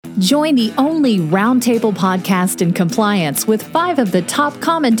Join the only roundtable podcast in compliance with 5 of the top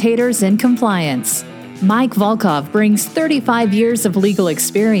commentators in compliance. Mike Volkov brings 35 years of legal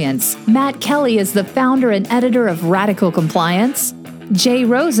experience. Matt Kelly is the founder and editor of Radical Compliance. Jay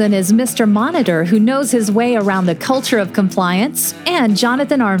Rosen is Mr. Monitor who knows his way around the culture of compliance. And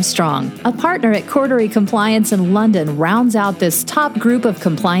Jonathan Armstrong, a partner at Cordery Compliance in London, rounds out this top group of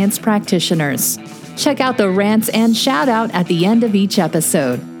compliance practitioners. Check out the rants and shout out at the end of each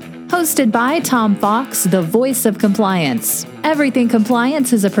episode. Hosted by Tom Fox, the voice of compliance. Everything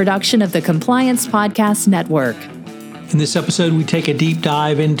Compliance is a production of the Compliance Podcast Network. In this episode, we take a deep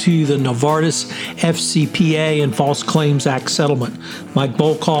dive into the Novartis FCPA and False Claims Act settlement. Mike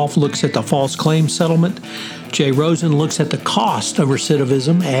Volkov looks at the false claims settlement. Jay Rosen looks at the cost of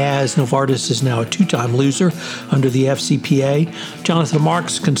recidivism, as Novartis is now a 2-time loser under the FCPA. Jonathan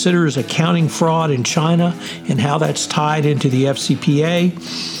Marks considers accounting fraud in China and how that's tied into the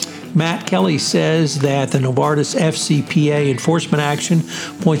FCPA. Matt Kelly says that the Novartis FCPA enforcement action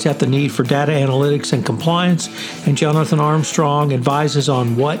points out the need for data analytics and compliance, and Jonathan Armstrong advises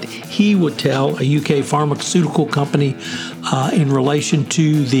on what he would tell a UK pharmaceutical company in relation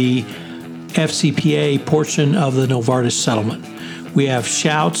to the FCPA portion of the Novartis settlement. We have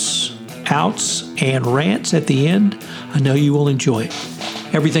shouts, outs, and rants at the end. I know you will enjoy it.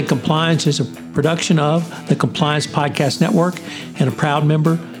 Everything Compliance is a production of the Compliance Podcast Network and a proud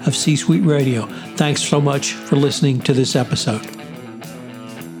member of C-Suite Radio. Thanks so much for listening to this episode.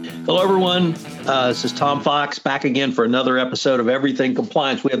 Hello, everyone. This is Tom Fox back again for another episode of Everything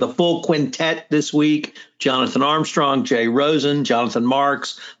Compliance. We have the full quintet this week: Jonathan Armstrong, Jay Rosen, Jonathan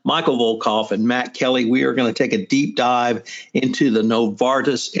Marks, Michael Volkov, and Matt Kelly. We are going to take a deep dive into the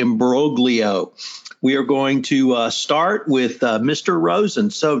Novartis imbroglio. We are going to start with Mr.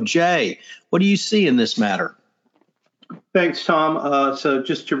 Rosen. So, Jay, what do you see in this matter? Thanks, Tom. So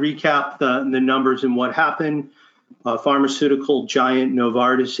just to recap the numbers and what happened, pharmaceutical giant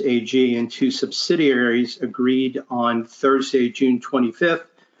Novartis AG and 2 subsidiaries agreed on Thursday, June 25th,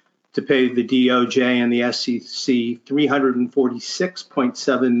 to pay the DOJ and the SEC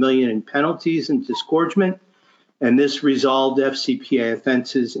 $346.7 million in penalties and disgorgement. And this resolved FCPA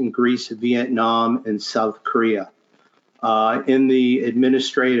offenses in Greece, Vietnam, and South Korea. In the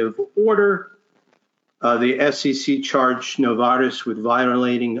administrative order, the SEC charged Novartis with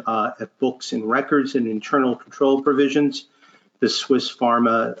violating books and records and internal control provisions. The Swiss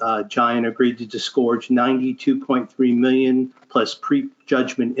pharma giant agreed to disgorge $92.3 million plus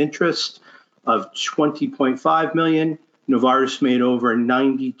pre-judgment interest of $20.5 million. Novartis made over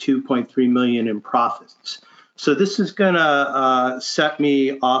 $92.3 million in profits. So this is going to set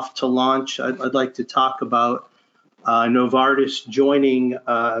me off to launch. I'd like to talk about Novartis joining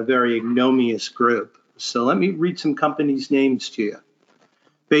a very ignominious group. So let me read some companies' names to you.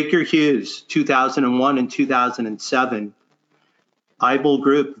 Baker Hughes, 2001 and 2007. Eibel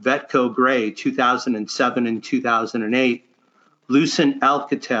Group, Vetco Gray, 2007 and 2008. Lucent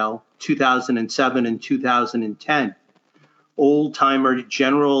Alcatel, 2007 and 2010. Old Timer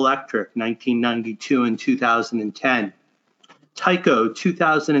General Electric, 1992 and 2010. Tyco,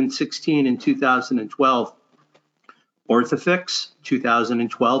 2016 and 2012. Orthofix,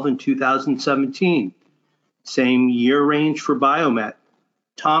 2012 and 2017. Same year range for Biomet.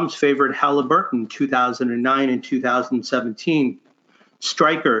 Tom's favorite Halliburton, 2009 and 2017.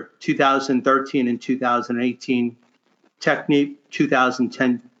 Stryker, 2013 and 2018. Technip,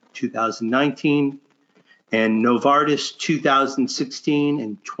 2010, 2019. And Novartis, 2016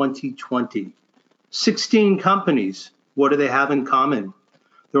 and 2020. 16 companies. What do they have in common?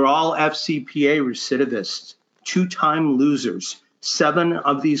 They're all FCPA recidivists, 2-time losers. 7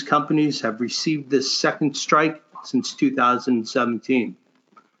 of these companies have received this second strike since 2017.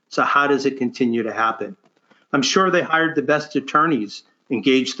 So how does it continue to happen? I'm sure they hired the best attorneys,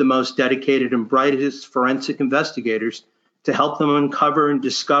 engaged the most dedicated and brightest forensic investigators to help them uncover and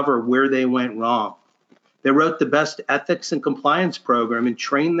discover where they went wrong. They wrote the best ethics and compliance program and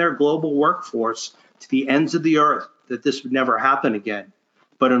trained their global workforce to the ends of the earth that this would never happen again.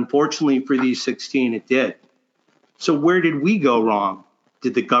 But unfortunately for these 16, it did. So where did we go wrong?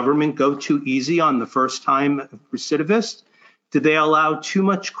 Did the government go too easy on the first-time recidivist? Did they allow too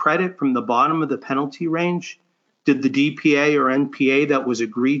much credit from the bottom of the penalty range? Did the DPA or NPA that was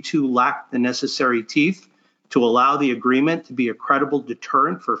agreed to lack the necessary teeth to allow the agreement to be a credible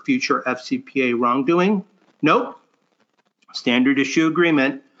deterrent for future FCPA wrongdoing? Nope. Standard issue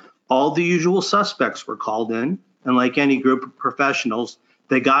agreement. All the usual suspects were called in, and like any group of professionals,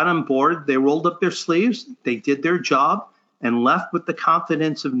 they got on board, they rolled up their sleeves, they did their job, and left with the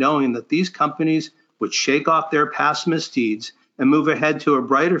confidence of knowing that these companies would shake off their past misdeeds and move ahead to a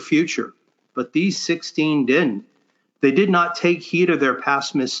brighter future. But these 16 didn't. They did not take heed of their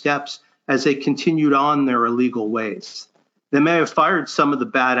past missteps as they continued on their illegal ways. They may have fired some of the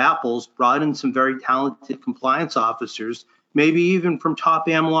bad apples, brought in some very talented compliance officers, maybe even from top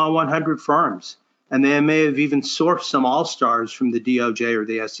AmLaw 100 firms, and they may have even sourced some all-stars from the DOJ or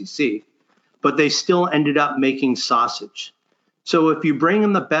the SEC, but they still ended up making sausage. So if you bring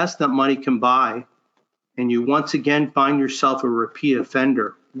in the best that money can buy, and you once again find yourself a repeat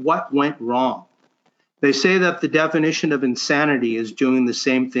offender, what went wrong? They say that the definition of insanity is doing the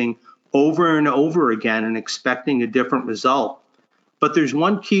same thing over and over again and expecting a different result. But there's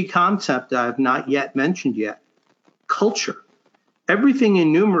one key concept I have not yet mentioned yet: culture. Everything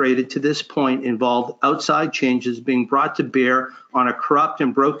enumerated to this point involved outside changes being brought to bear on a corrupt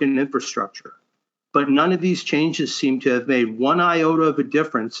and broken infrastructure. But none of these changes seem to have made one iota of a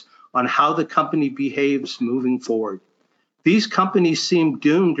difference on how the company behaves moving forward. These companies seem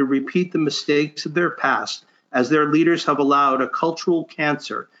doomed to repeat the mistakes of their past, as their leaders have allowed a cultural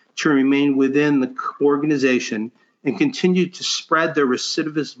cancer to remain within the organization and continue to spread the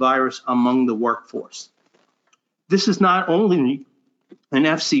recidivist virus among the workforce. This is not only an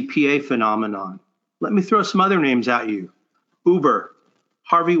FCPA phenomenon. Let me throw some other names at you: Uber,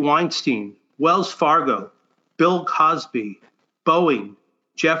 Harvey Weinstein, Wells Fargo, Bill Cosby, Boeing,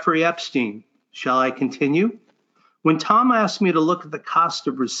 Jeffrey Epstein. Shall I continue? When Tom asked me to look at the cost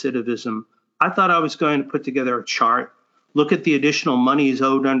of recidivism, I thought I was going to put together a chart, look at the additional monies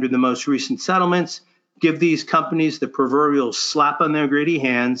owed under the most recent settlements, give these companies the proverbial slap on their greedy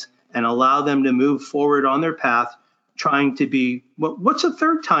hands, and allow them to move forward on their path, trying to be, what's a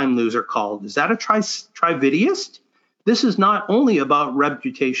third-time loser called? Is that a trividiist? This is not only about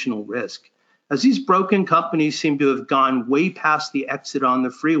reputational risk, as these broken companies seem to have gone way past the exit on the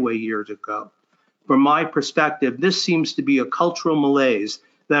freeway years ago. From my perspective, this seems to be a cultural malaise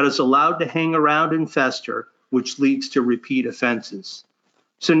that is allowed to hang around and fester, which leads to repeat offenses.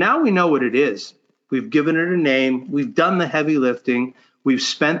 So now we know what it is. We've given it a name. We've done the heavy lifting. We've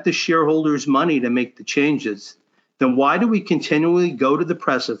spent the shareholders' money to make the changes. Then why do we continually go to the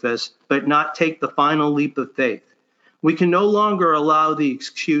precipice but not take the final leap of faith? We can no longer allow the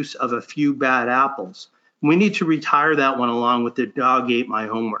excuse of a few bad apples. We need to retire that one along with the dog ate my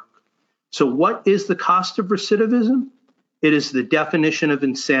homework. So what is the cost of recidivism? It is the definition of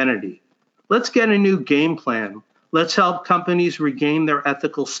insanity. Let's get a new game plan. Let's help companies regain their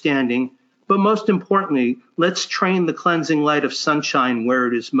ethical standing. But most importantly, let's train the cleansing light of sunshine where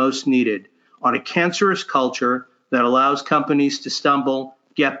it is most needed, on a cancerous culture that allows companies to stumble,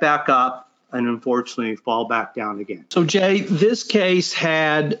 get back up, and unfortunately fall back down again. So, Jay, this case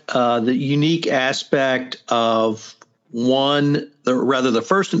had the unique aspect of the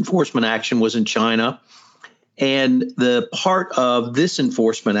first enforcement action was in China, and the part of this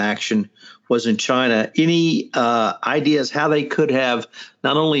enforcement action was in China. Any ideas how they could have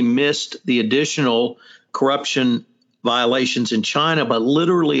not only missed the additional corruption violations in China, but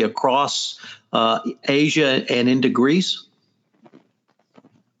literally across Asia and into Greece?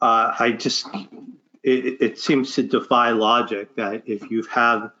 It seems to defy logic that if you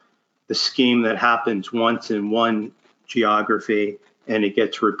have the scheme that happens once in one geography and it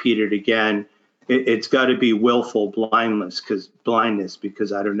gets repeated again, it's got to be willful blindness because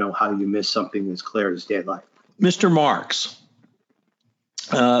I don't know how you miss something as clear as daylight. Mr. Marks,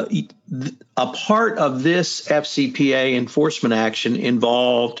 a part of this FCPA enforcement action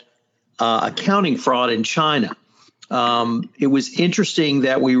involved accounting fraud in China. It was interesting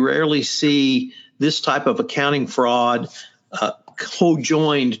that we rarely see this type of accounting fraud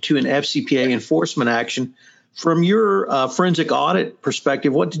co-joined to an FCPA enforcement action. From your forensic audit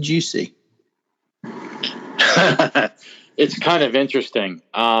perspective, what did you see? It's kind of interesting.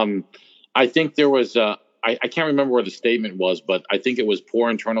 I think there was, I can't remember where the statement was, but I think it was poor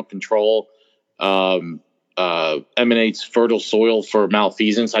internal control emanates fertile soil for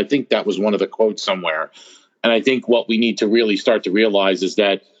malfeasance. I think that was one of the quotes somewhere. And I think what we need to really start to realize is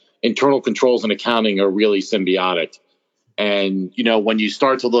that internal controls and accounting are really symbiotic. And, you know, when you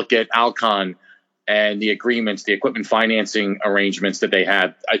start to look at Alcon and the agreements, the equipment financing arrangements that they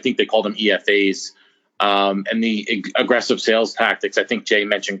had, I think they called them EFAs, and the aggressive sales tactics. I think Jay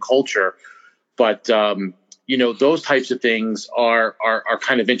mentioned culture, but, you know, those types of things are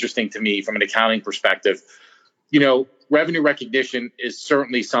kind of interesting to me from an accounting perspective. You know, revenue recognition is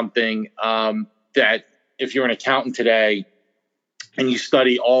certainly something that if you're an accountant today and you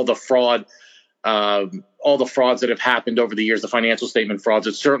study all the frauds that have happened over the years, the financial statement frauds,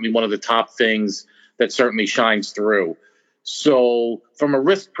 it's certainly one of the top things that certainly shines through. So from a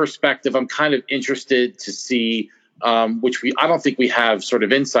risk perspective, I'm kind of interested to see which I don't think we have sort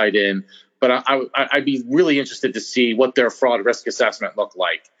of insight in. But I'd be really interested to see what their fraud risk assessment looked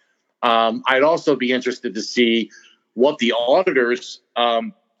like. I'd also be interested to see what the auditors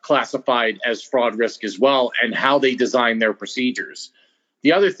classified as fraud risk as well, and how they design their procedures.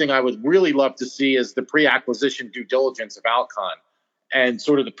 The other thing I would really love to see is the pre-acquisition due diligence of Alcon and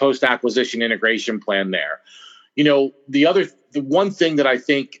sort of the post-acquisition integration plan there. The one thing that I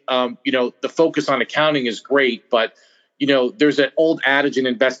think, the focus on accounting is great, but, there's an old adage in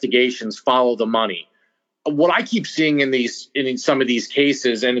investigations, follow the money. What I keep seeing in some of these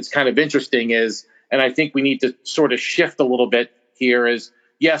cases, and it's kind of interesting, is, and I think we need to sort of shift a little bit here, is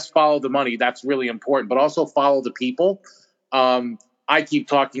yes, follow the money. That's really important, but also follow the people. I keep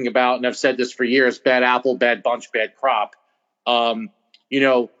talking about, and I've said this for years, bad apple, bad bunch, bad crop.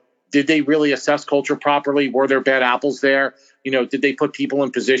 Did they really assess culture properly? Were there bad apples there? Did they put people in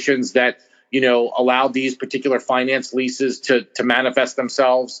positions that, allowed these particular finance leases to manifest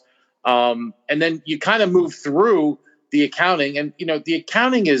themselves? And then you kind of move through the accounting, and, the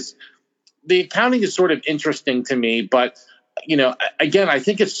accounting is sort of interesting to me, but, again, I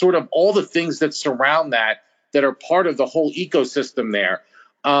think it's sort of all the things that surround that are part of the whole ecosystem there.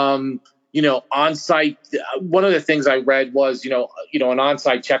 On-site, one of the things I read was, an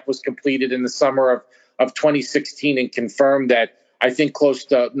on-site check was completed in the summer of 2016 and confirmed that I think close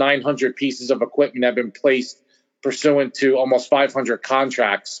to 900 pieces of equipment have been placed pursuant to almost 500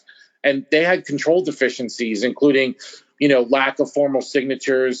 contracts. And they had control deficiencies, including, lack of formal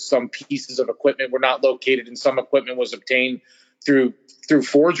signatures. Some pieces of equipment were not located, and some equipment was obtained through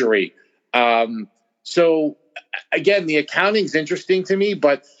forgery. So again, the accounting's interesting to me,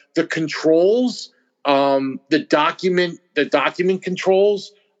 but the controls, the document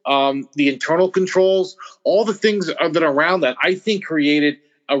controls, the internal controls, all the things that are around that, I think created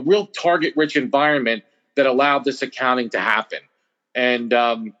a real target-rich environment that allowed this accounting to happen. And,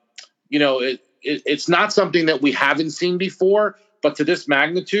 it's not something that we haven't seen before, but to this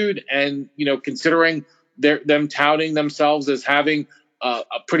magnitude, and, considering them touting themselves as having a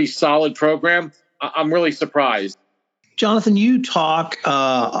pretty solid program, I'm really surprised. Jonathan, you talk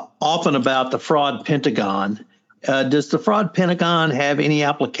often about the fraud Pentagon. Does the fraud Pentagon have any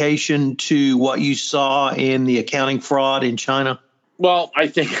application to what you saw in the accounting fraud in China? Well, I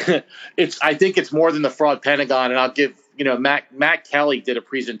think it's more than the fraud Pentagon, and I'll give Matt Kelly did a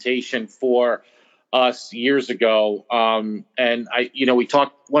presentation for us years ago, and we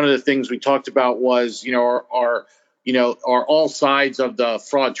talked. One of the things we talked about was are all sides of the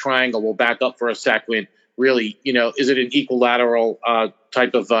fraud triangle. We'll back up for a second. Really, is it an equilateral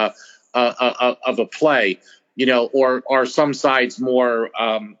type of a play? Or are some sides more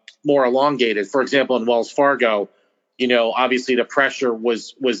elongated? For example, in Wells Fargo, obviously the pressure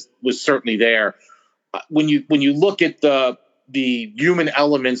was certainly there. When you look at the human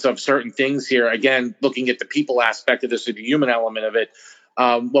elements of certain things here, again, looking at the people aspect of this, or the human element of it,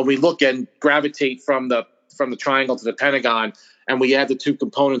 when we look and gravitate from the triangle to the Pentagon, and we add the two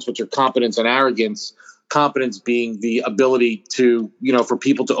components, which are competence and arrogance. Competence being the ability to, for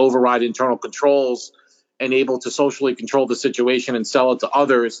people to override internal controls and able to socially control the situation and sell it to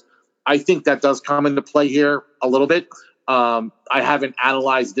others. I think that does come into play here a little bit. I haven't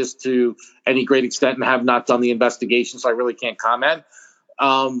analyzed this to any great extent and have not done the investigation, so I really can't comment.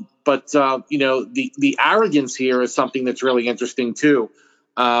 But the arrogance here is something that's really interesting too.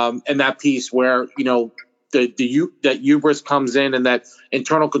 And that piece where, that hubris comes in, and that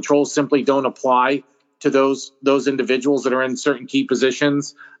internal controls simply don't apply to those individuals that are in certain key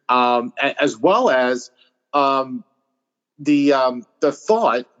positions, as well as the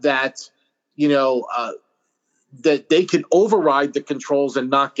thought that that they could override the controls and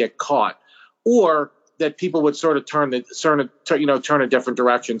not get caught, or that people would sort of turn a different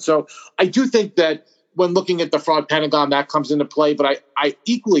direction. So I do think that when looking at the fraud Pentagon, that comes into play. But I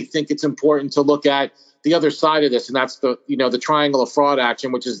equally think it's important to look at the other side of this, and that's the triangle of fraud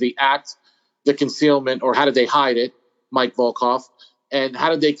action, which is the act, the concealment, or how did they hide it, Mike Volkov, and how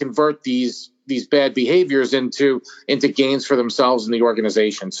did they convert these bad behaviors into gains for themselves and the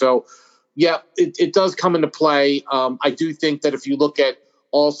organization. So, yeah, it does come into play. I do think that if you look at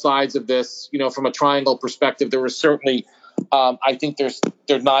all sides of this, from a triangle perspective, there was certainly, I think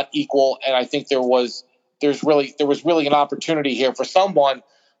they're not equal, and I think there was really an opportunity here for someone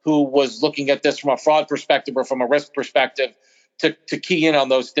who was looking at this from a fraud perspective or from a risk perspective to key in on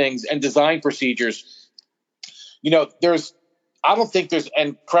those things and design procedures. I don't think there's,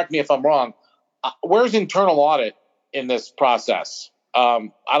 and correct me if I'm wrong, where's internal audit in this process? I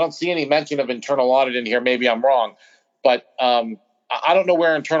don't see any mention of internal audit in here. Maybe I'm wrong, but I don't know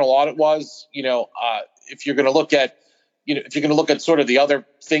where internal audit was. if you're going to look at, if you're going to look at sort of the other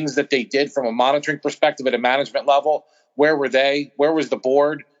things that they did from a monitoring perspective at a management level, where were they? Where was the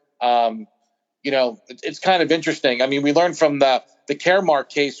board? It's kind of interesting. I mean, we learned from the Caremark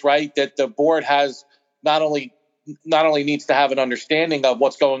case, right, that the board has not only needs to have an understanding of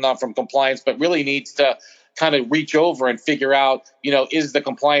what's going on from compliance, but really needs to kind of reach over and figure out, is the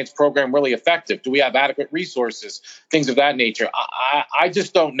compliance program really effective? Do we have adequate resources? Things of that nature. I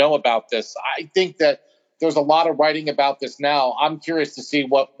just don't know about this. I think that there's a lot of writing about this now. I'm curious to see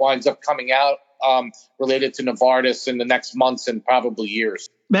what winds up coming out related to Novartis in the next months and probably years.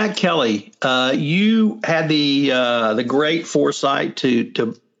 Matt Kelly, you had the great foresight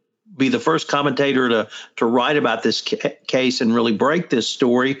to be the first commentator to write about this case and really break this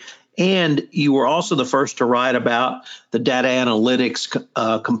story. And you were also the first to write about the data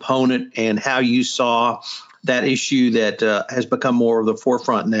analytics component and how you saw that issue that has become more of the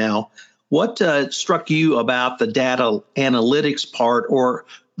forefront now. What struck you about the data analytics part or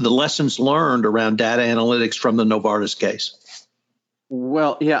the lessons learned around data analytics from the Novartis case?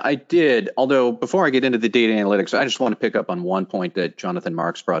 Well, yeah, I did. Although before I get into the data analytics, I just want to pick up on one point that Jonathan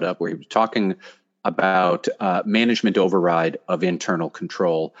Marks brought up, where he was talking about management override of internal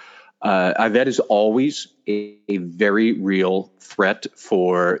control. That is always a very real threat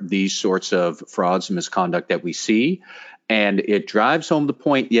for these sorts of frauds and misconduct that we see. And it drives home the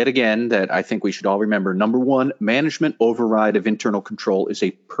point yet again that I think we should all remember. Number one, management override of internal control is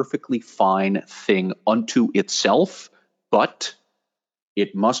a perfectly fine thing unto itself, but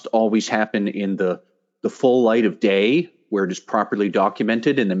it must always happen in the full light of day where it is properly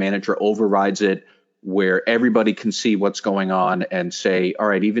documented and the manager overrides it where everybody can see what's going on and say, all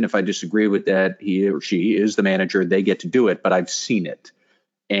right, even if I disagree with that, he or she is the manager, they get to do it, but I've seen it.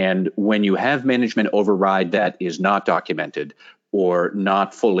 And when you have management override that is not documented or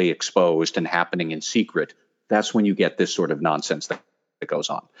not fully exposed and happening in secret, that's when you get this sort of nonsense that goes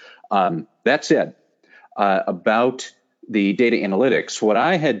on. That said, about the data analytics, what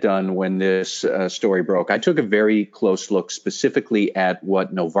I had done when this story broke, I took a very close look specifically at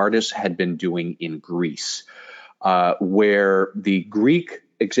what Novartis had been doing in Greece, where the Greek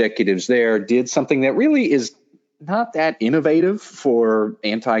executives there did something that really is not that innovative for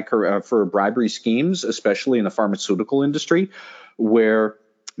for bribery schemes, especially in the pharmaceutical industry, where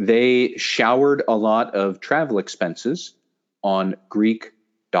they showered a lot of travel expenses on Greek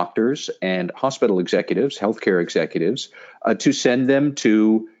doctors and hospital executives, healthcare executives, to send them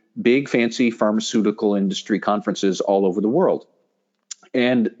to big, fancy pharmaceutical industry conferences all over the world.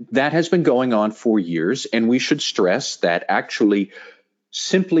 And that has been going on for years. And we should stress that actually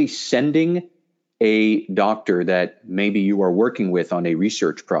simply sending a doctor that maybe you are working with on a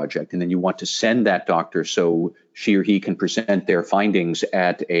research project, and then you want to send that doctor so she or he can present their findings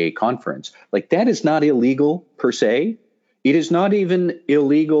at a conference, like that is not illegal per se. It is not even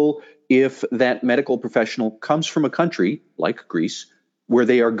illegal if that medical professional comes from a country like Greece, where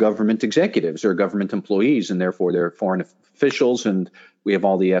they are government executives or government employees, and therefore they're foreign officials, and we have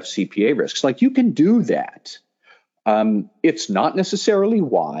all the FCPA risks. Like, you can do that. It's not necessarily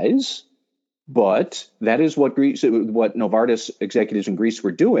wise, but that is what Novartis executives in Greece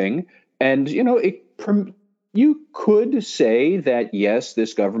were doing. And, you could say that, yes,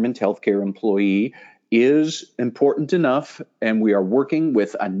 this government healthcare employee is important enough, and we are working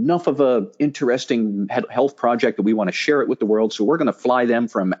with enough of a interesting health project that we want to share it with the world. So we're going to fly them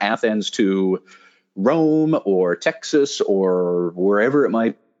from Athens to Rome or Texas or wherever it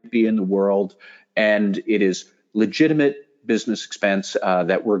might be in the world. And it is legitimate business expense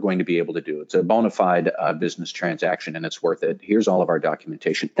that we're going to be able to do. It's a bona fide business transaction, and it's worth it. Here's all of our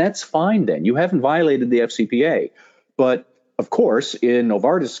documentation. That's fine then. You haven't violated the FCPA. But of course, in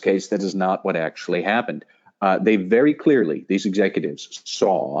Novartis' case, that is not what actually happened. They very clearly, these executives,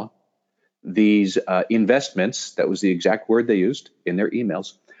 saw these investments, that was the exact word they used in their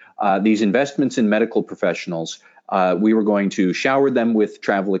emails, these investments in medical professionals. We were going to shower them with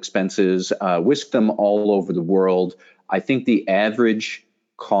travel expenses, whisk them all over the world. I think the average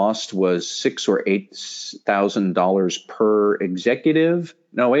cost was $6,000 or $8,000 per executive.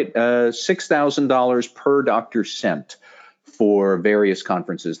 No, wait, $6,000 per doctor sent for various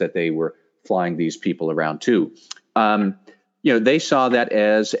conferences that they were flying these people around to. They saw that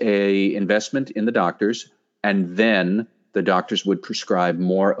as a investment in the doctors, and then the doctors would prescribe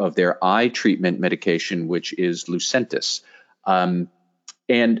more of their eye treatment medication, which is Lucentis. And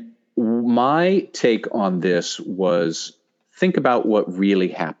my take on this was, think about what really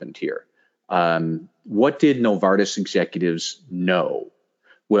happened here. What did Novartis executives know?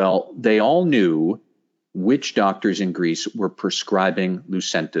 Well, they all knew which doctors in Greece were prescribing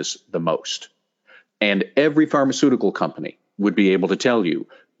Lucentis the most. And every pharmaceutical company would be able to tell you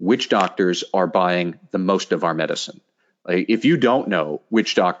which doctors are buying the most of our medicine. If you don't know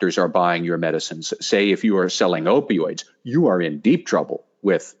which doctors are buying your medicines, say if you are selling opioids, you are in deep trouble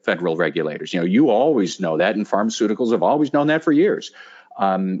with federal regulators. You always know that, and pharmaceuticals have always known that for years.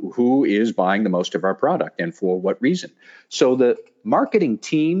 Who is buying the most of our product and for what reason? So the marketing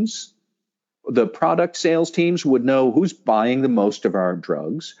teams, the product sales teams would know who's buying the most of our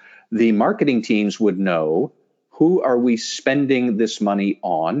drugs. The marketing teams would know who are we spending this money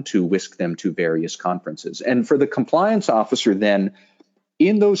on to whisk them to various conferences. And for the compliance officer then,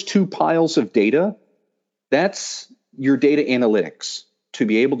 in those two piles of data, that's your data analytics, to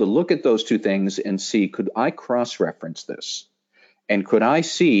be able to look at those two things and see, could I cross-reference this? And could I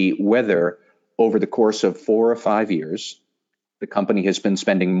see whether over the course of 4 or 5 years, the company has been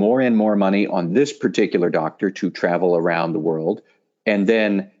spending more and more money on this particular doctor to travel around the world, and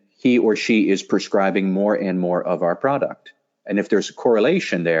then he or she is prescribing more and more of our product. And if there's a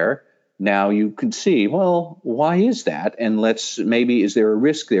correlation there, now you can see, well, why is that? And maybe is there a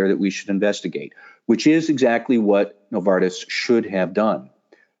risk there that we should investigate, which is exactly what Novartis should have done.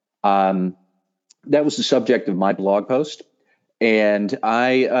 That was the subject of my blog post. And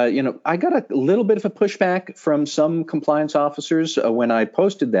I got a little bit of a pushback from some compliance officers when I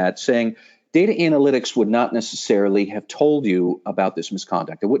posted that, saying data analytics would not necessarily have told you about this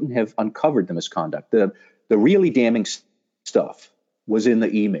misconduct. It wouldn't have uncovered the misconduct. The really damning stuff was in the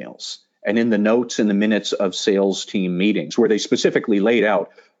emails and in the notes and the minutes of sales team meetings, where they specifically laid out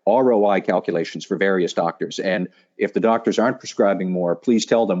ROI calculations for various doctors. And if the doctors aren't prescribing more, please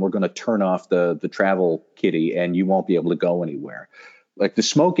tell them we're going to turn off the travel kitty and you won't be able to go anywhere. Like, the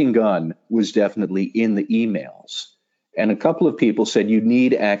smoking gun was definitely in the emails. And a couple of people said you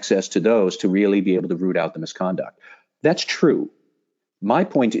need access to those to really be able to root out the misconduct. That's true. My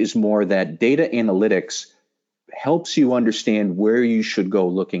point is more that data analytics helps you understand where you should go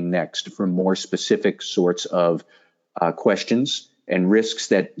looking next for more specific sorts of questions and risks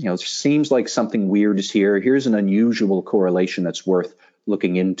that, seems like something weird is here. Here's an unusual correlation that's worth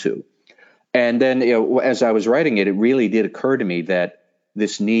looking into. And then, as I was writing it, it really did occur to me that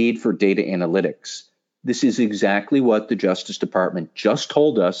this need for data analytics, this is exactly what the Justice Department just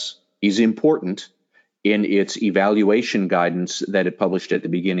told us is important in its evaluation guidance that it published at the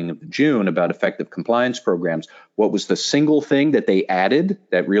beginning of June about effective compliance programs. What was the single thing that they added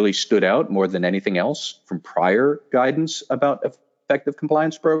that really stood out more than anything else from prior guidance about effective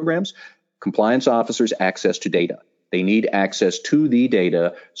compliance programs? Compliance officers' access to data. They need access to the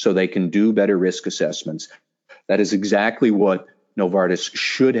data so they can do better risk assessments. That is exactly what Novartis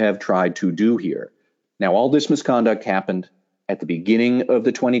should have tried to do here. Now, all this misconduct happened at the beginning of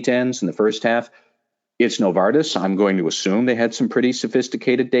the 2010s in the first half. It's Novartis. I'm going to assume they had some pretty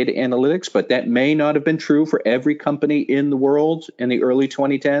sophisticated data analytics, but that may not have been true for every company in the world in the early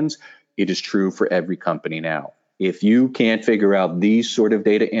 2010s. It is true for every company now. If you can't figure out these sort of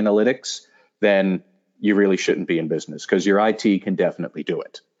data analytics, then you really shouldn't be in business, because your IT can definitely do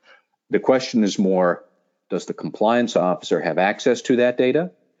it. The question is more, does the compliance officer have access to that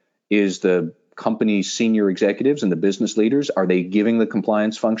data? Is the company's senior executives and the business leaders, are they giving the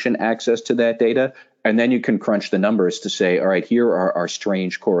compliance function access to that data? And then you can crunch the numbers to say, all right, here are our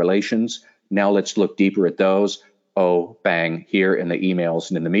strange correlations. Now let's look deeper at those. Oh, bang, here in the emails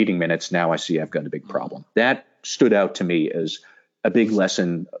and in the meeting minutes, now I see I've got a big problem. That stood out to me as a big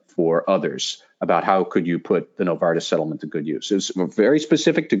lesson for others about how could you put the Novartis settlement to good use. It's very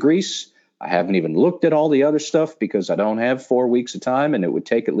specific to Greece. I haven't even looked at all the other stuff because I don't have 4 weeks of time, and it would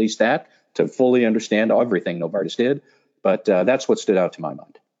take at least that to fully understand everything Novartis did. But that's what stood out to my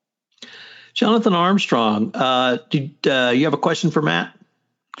mind. Jonathan Armstrong, did you have a question for Matt?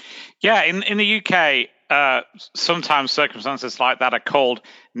 Yeah, in the UK, sometimes circumstances like that are called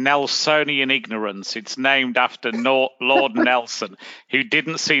Nelsonian ignorance. It's named after Lord Nelson, who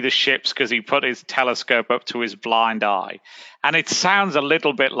didn't see the ships because he put his telescope up to his blind eye. And it sounds a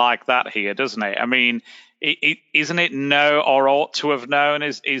little bit like that here, doesn't it? I mean, isn't it know or ought to have known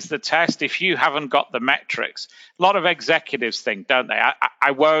is the test? If you haven't got the metrics, a lot of executives think, don't they?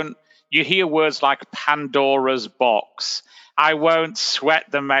 I won't. You hear words like Pandora's box. I won't sweat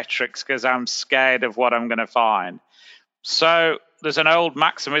the metrics because I'm scared of what I'm going to find. So there's an old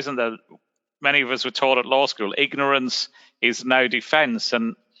maxim, isn't there? Many of us were taught at law school, ignorance is no defense.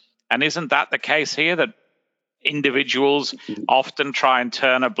 And isn't that the case here, that individuals often try and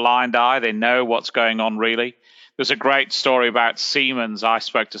turn a blind eye? They know what's going on, really. There's a great story about Siemens. I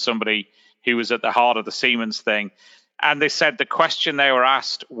spoke to somebody who was at the heart of the Siemens thing. And they said the question they were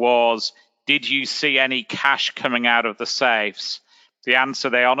asked was, did you see any cash coming out of the safes? The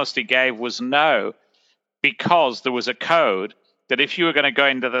answer they honestly gave was no. because there was a code that if you were going to go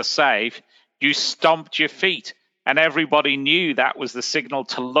into the safe, you stomped your feet, and everybody knew that was the signal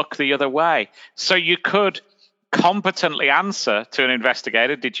to look the other way. So you could competently answer to an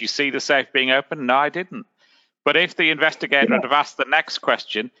investigator, did you see the safe being opened? No, I didn't. But if the investigator had asked the next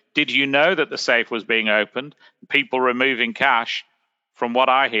question, did you know that the safe was being opened, people removing cash, from what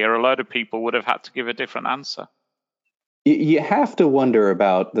I hear, a load of people would have had to give a different answer. You have to wonder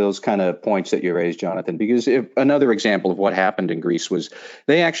about those kind of points that you raised, Jonathan, because another example of what happened in Greece was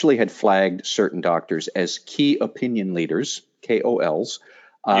they actually had flagged certain doctors as key opinion leaders, KOLs,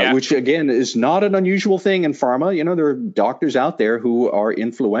 which, again, is not an unusual thing in pharma. You know, there are doctors out there who are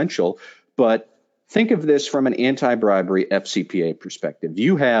influential, but think of this from an anti-bribery FCPA perspective.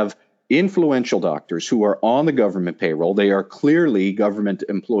 You have influential doctors who are on the government payroll. They are clearly government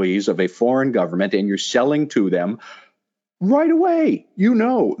employees of a foreign government, and you're selling to them. Right away, you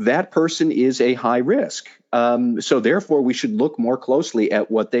know that person is a high risk. So therefore, we should look more closely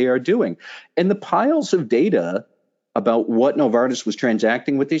at what they are doing. And the piles of data about what Novartis was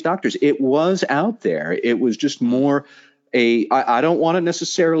transacting with these doctors, it was out there. It was just more I don't want to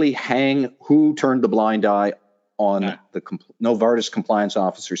necessarily hang who turned the blind eye on the Novartis compliance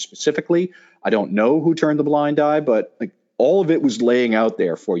officer specifically. I don't know who turned the blind eye, but all of it was laying out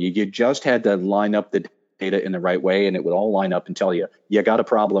there for you. You just had to line up the data in the right way, and it would all line up and tell you, you got a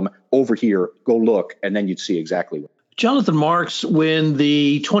problem over here, go look, and then you'd see exactly what. Jonathan Marks, when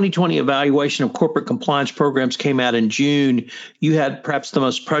the 2020 evaluation of corporate compliance programs came out in June, you had perhaps the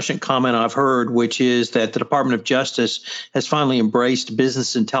most prescient comment I've heard, which is that the Department of Justice has finally embraced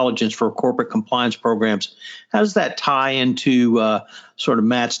business intelligence for corporate compliance programs. How does that tie into sort of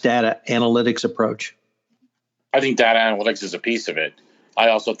Matt's data analytics approach? I think data analytics is a piece of it. I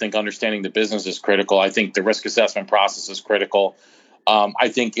also think understanding the business is critical. I think the risk assessment process is critical. I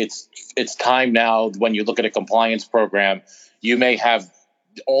think it's time now, when you look at a compliance program, you may have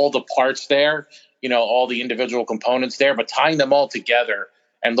all the parts there, all the individual components there, but tying them all together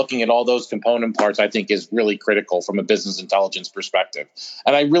and looking at all those component parts, I think, is really critical from a business intelligence perspective.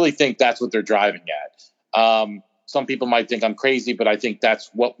 And I really think that's what they're driving at. Some people might think I'm crazy, but I think that's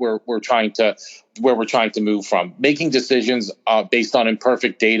what we're trying to move from. Making decisions based on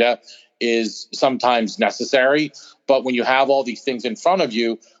imperfect data is sometimes necessary, but when you have all these things in front of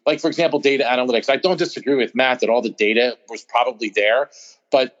you, like, for example, data analytics, I don't disagree with Matt that all the data was probably there,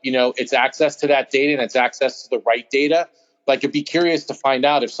 but it's access to that data and it's access to the right data. Like, I'd be curious to find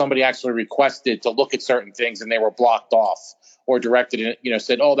out if somebody actually requested to look at certain things and they were blocked off or directed and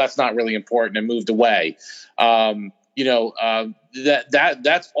said, oh, that's not really important, and moved away. That's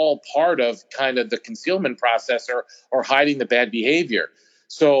all part of kind of the concealment process or hiding the bad behavior.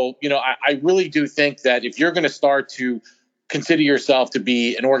 So, I really do think that if you're going to start to consider yourself to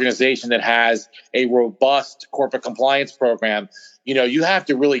be an organization that has a robust corporate compliance program, you have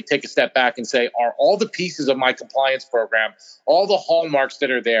to really take a step back and say, are all the pieces of my compliance program, all the hallmarks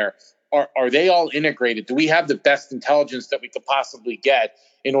that are there, are they all integrated? Do we have the best intelligence that we could possibly get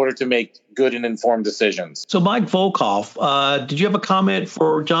in order to make good and informed decisions? So, Mike Volkov, did you have a comment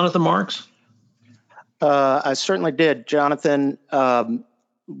for Jonathan Marks? I certainly did, Jonathan.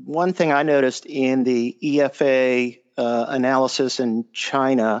 One thing I noticed in the EFA analysis in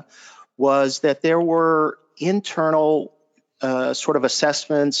China was that there were internal sort of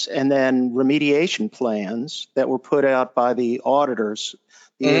assessments and then remediation plans that were put out by the auditors,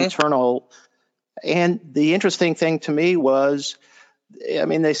 the internal. And the interesting thing to me was,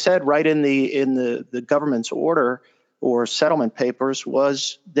 they said right in the government's order or settlement papers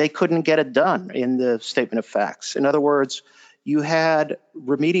was they couldn't get it done in the statement of facts. In other words, you had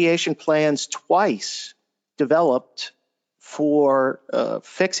remediation plans twice developed for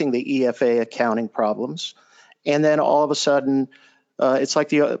fixing the EFA accounting problems. And then all of a sudden, it's like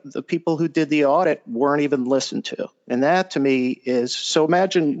the people who did the audit weren't even listened to. And that to me is, so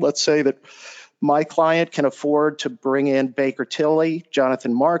imagine, let's say that my client can afford to bring in Baker Tilly,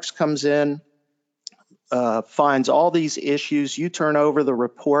 Jonathan Marks comes in, finds all these issues, you turn over the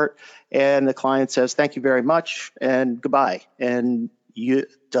report, and the client says, thank you very much, and goodbye. And you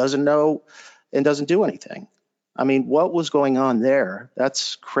doesn't know and doesn't do anything. What was going on there?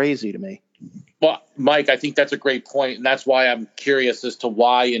 That's crazy to me. Well, Mike, I think that's a great point, and that's why I'm curious as to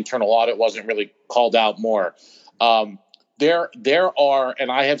why internal audit wasn't really called out more. There are,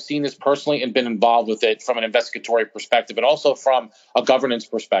 and I have seen this personally and been involved with it from an investigatory perspective, and also from a governance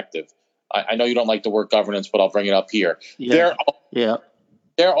perspective. I know you don't like the word governance, but I'll bring it up here. Yeah.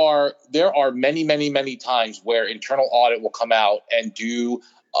 There are many, many, many times where internal audit will come out and do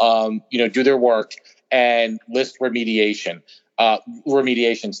their work and list remediation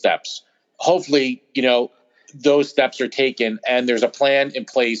steps. hopefully, those steps are taken and there's a plan in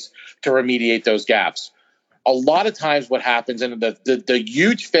place to remediate those gaps. A lot of times what happens, and the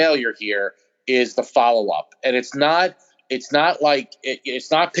huge failure here, is the follow-up. And it's not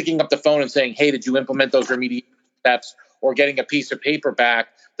picking up the phone and saying, hey, did you implement those remediation steps, or getting a piece of paper back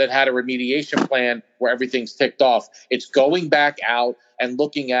that had a remediation plan where everything's ticked off. It's going back out and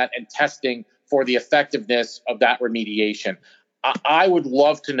looking at and testing for the effectiveness of that remediation. I would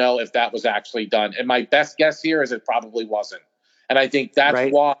love to know if that was actually done. And my best guess here is it probably wasn't. And I think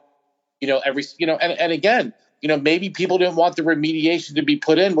that's why, and again, maybe people didn't want the remediation to be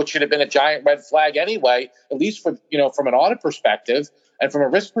put in, which should have been a giant red flag anyway, at least for, from an audit perspective and from a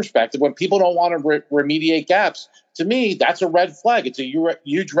risk perspective. When people don't want to remediate gaps, to me, that's a red flag. It's a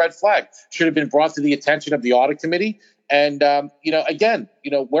huge red flag. Should have been brought to the attention of the audit committee. And, again,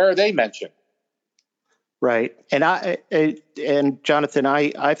 where are they mentioned? Right. And Jonathan,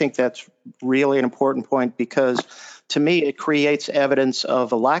 I think that's really an important point, because to me, it creates evidence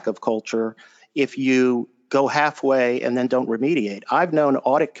of a lack of culture if you go halfway and then don't remediate. I've known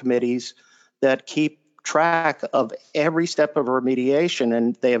audit committees that keep track of every step of remediation,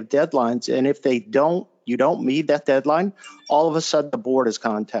 and they have deadlines. And if you don't meet that deadline, all of a sudden the board is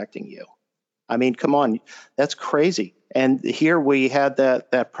contacting you. I mean, come on, that's crazy. And here we had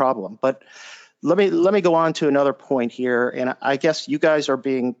that problem. But let me go on to another point here. And I guess you guys are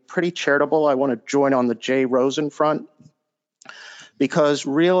being pretty charitable. I want to join on the Jay Rosen front, because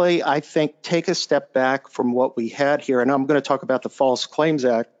really, I think, take a step back from what we had here. And I'm going to talk about the False Claims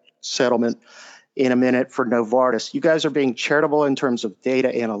Act settlement in a minute for Novartis. You guys are being charitable in terms of data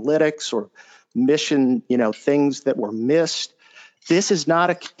analytics or mission, things that were missed. This is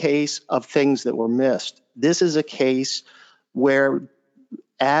not a case of things that were missed. This is a case where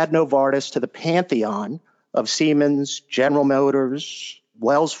add Novartis to the pantheon of Siemens, General Motors,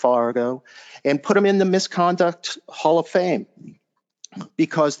 Wells Fargo, and put them in the Misconduct Hall of Fame,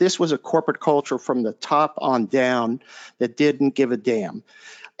 because this was a corporate culture from the top on down that didn't give a damn.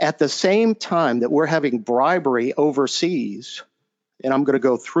 At the same time that we're having bribery overseas, and I'm going to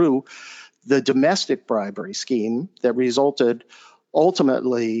go through the domestic bribery scheme that resulted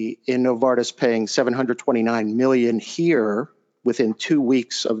ultimately in Novartis paying $729 million here within 2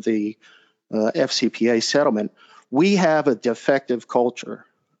 weeks of the FCPA settlement, we have a defective culture,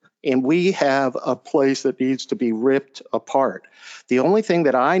 and we have a place that needs to be ripped apart. The only thing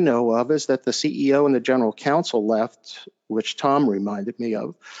that I know of is that the CEO and the general counsel left, which Tom reminded me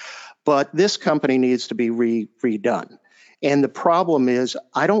of, but this company needs to be redone. And the problem is,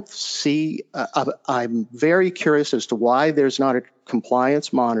 I don't see, I'm very curious as to why there's not a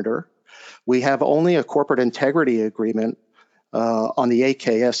compliance monitor. We have only a corporate integrity agreement on the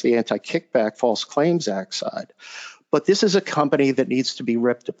AKS, the Anti-Kickback False Claims Act side. But this is a company that needs to be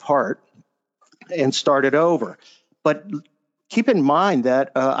ripped apart and started over. But keep in mind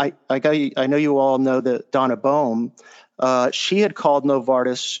that I know you all know that Donna Bohm, she had called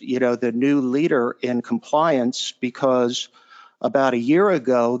Novartis, the new leader in compliance, because about a year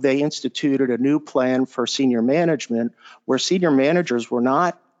ago, they instituted a new plan for senior management where senior managers were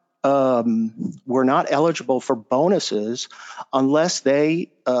not eligible for bonuses unless they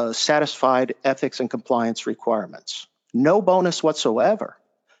satisfied ethics and compliance requirements. No bonus whatsoever.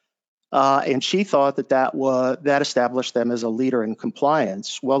 And she thought that established them as a leader in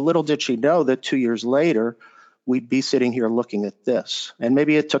compliance. Well, little did she know that 2 years later, we'd be sitting here looking at this. And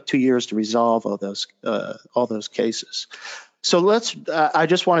maybe it took 2 years to resolve all those cases. So I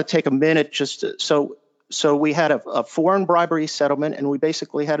just want to take a minute so we had a foreign bribery settlement, and we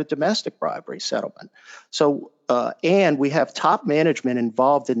basically had a domestic bribery settlement. So, and we have top management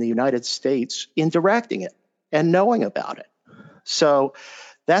involved in the United States in directing it and knowing about it. So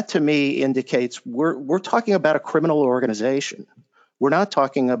that to me indicates we're talking about a criminal organization. We're not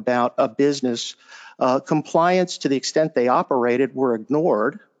talking about a business. Compliance, to the extent they operated, were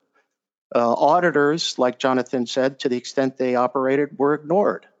ignored. Auditors, like Jonathan said, to the extent they operated, were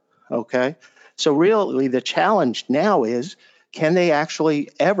ignored. Okay. So really the challenge now is, can they actually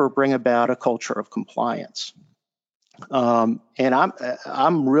ever bring about a culture of compliance? And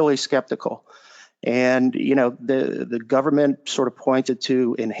I'm really skeptical. And, the government sort of pointed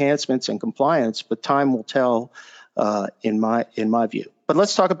to enhancements in compliance, but time will tell in my view. But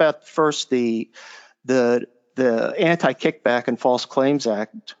let's talk about first the Anti-Kickback and False Claims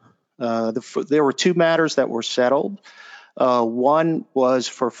Act. There were two matters that were settled. One was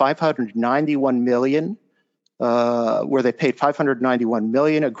for $591 million, where they paid $591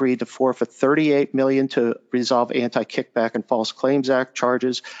 million, agreed to forfeit $38 million to resolve Anti-Kickback and False Claims Act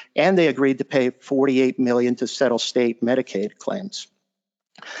charges, and they agreed to pay $48 million to settle state Medicaid claims.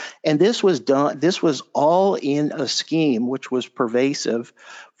 And this was done. This was all in a scheme which was pervasive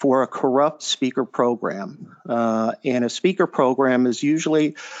for a corrupt speaker program. And a speaker program is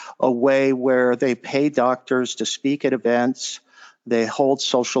usually a way where they pay doctors to speak at events. They hold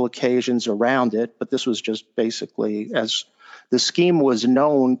social occasions around it, but this was just basically as the scheme was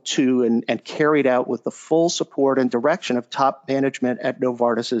known to and carried out with the full support and direction of top management at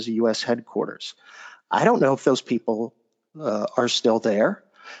Novartis's U.S. headquarters. I don't know if those people are still there.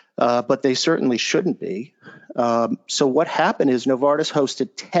 But they certainly shouldn't be. So what happened is Novartis hosted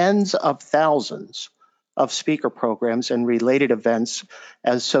tens of thousands of speaker programs and related events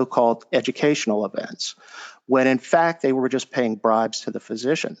as so-called educational events, when in fact they were just paying bribes to the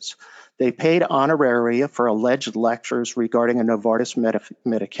physicians. They paid honoraria for alleged lectures regarding a Novartis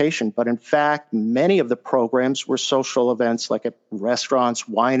medication, but in fact, many of the programs were social events like at restaurants,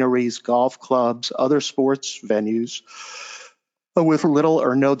 wineries, golf clubs, other sports venues, with little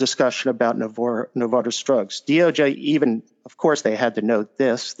or no discussion about Novartis drugs. DOJ even, of course, they had to note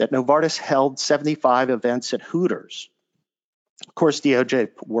this, that Novartis held 75 events at Hooters. Of course, DOJ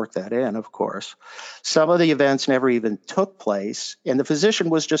worked that in, of course. Some of the events never even took place, and the physician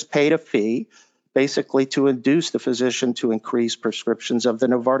was just paid a fee, basically to induce the physician to increase prescriptions of the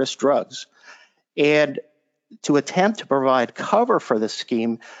Novartis drugs. And to attempt to provide cover for the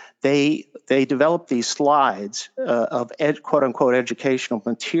scheme, they developed these slides of quote unquote educational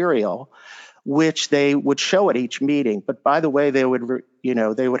material, which they would show at each meeting. But by the way, they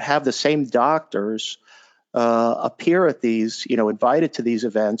would have the same doctors appear at these, invited to these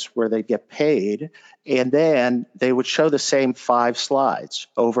events where they get paid, and then they would show the same 5 slides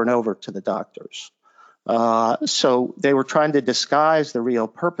over and over to the doctors. So they were trying to disguise the real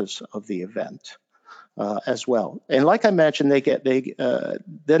purpose of the event. As well. And like I mentioned,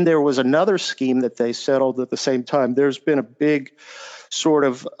 then there was another scheme that they settled at the same time. There's been a big sort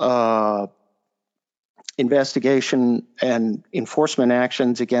of investigation and enforcement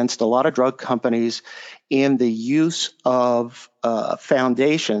actions against a lot of drug companies in the use of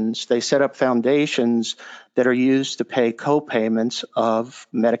foundations. They set up foundations that are used to pay co-payments of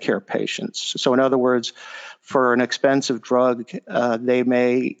Medicare patients. So in other words, for an expensive drug, they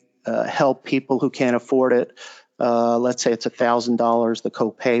may help people who can't afford it. Let's say it's $1,000, the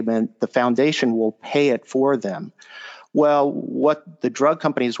co-payment. The foundation will pay it for them. Well, what the drug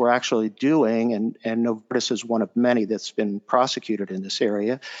companies were actually doing, and Novartis is one of many that's been prosecuted in this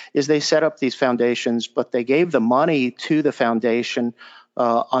area, is they set up these foundations, but they gave the money to the foundation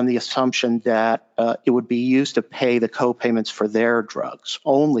on the assumption that it would be used to pay the co-payments for their drugs,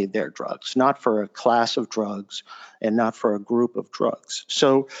 only their drugs, not for a class of drugs and not for a group of drugs.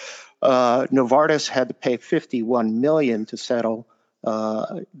 So Novartis had to pay $51 million to settle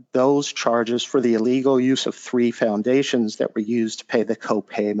those charges for the illegal use of 3 foundations that were used to pay the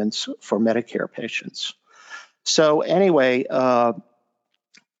co-payments for Medicare patients. So anyway, I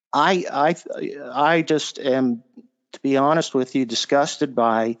just am, to be honest with you, disgusted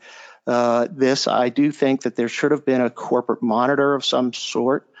by this. I do think that there should have been a corporate monitor of some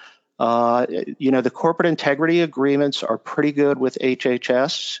sort. The corporate integrity agreements are pretty good with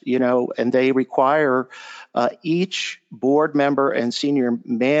HHS, and they require each board member and senior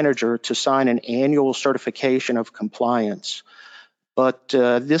manager to sign an annual certification of compliance. But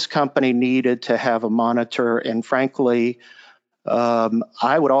this company needed to have a monitor, and frankly,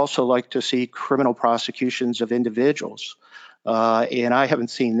 I would also like to see criminal prosecutions of individuals. And I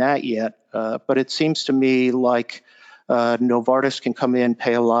haven't seen that yet, but it seems to me like Novartis can come in,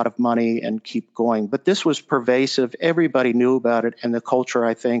 pay a lot of money, and keep going. But this was pervasive. Everybody knew about it. And the culture,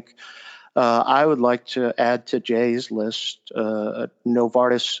 I think, I would like to add to Jay's list,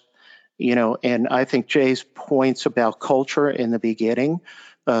 Novartis, and I think Jay's points about culture in the beginning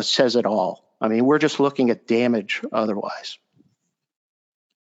says it all. I mean, we're just looking at damage otherwise.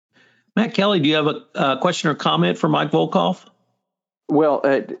 Matt Kelly, do you have a question or comment for Mike Volkov? Well,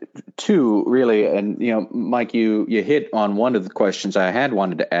 2 really, and Mike, you hit on one of the questions I had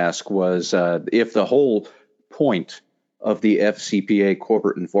wanted to ask was if the whole point of the FCPA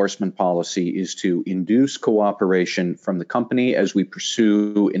corporate enforcement policy is to induce cooperation from the company as we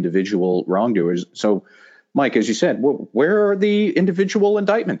pursue individual wrongdoers. So, Mike, as you said, where are the individual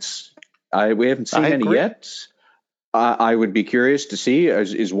indictments? We haven't seen any yet. I would be curious to see,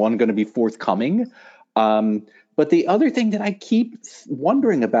 is one going to be forthcoming? But the other thing that I keep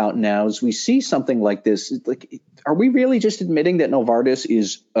wondering about now is we see something like this, are we really just admitting that Novartis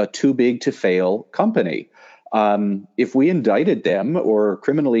is a too big to fail company? If we indicted them or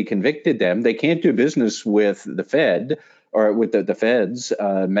criminally convicted them, they can't do business with the Fed or with the feds,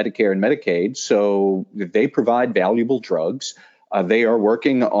 Medicare and Medicaid. So they provide valuable drugs. They are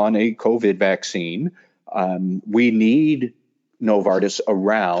working on a COVID vaccine. We need Novartis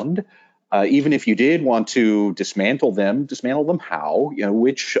around. Even if you did want to dismantle them how?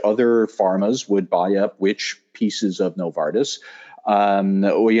 Which other pharmas would buy up which pieces of Novartis?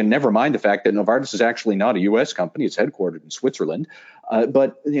 Never mind the fact that Novartis is actually not a U.S. company; it's headquartered in Switzerland.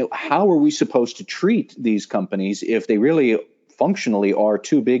 But how are we supposed to treat these companies if they really functionally are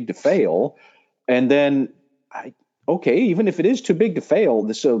too big to fail? And then, even if it is too big to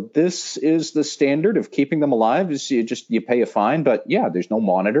fail, so this is the standard of keeping them alive: is you pay a fine, but there's no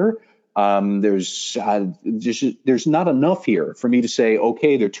monitor. There's not enough here for me to say,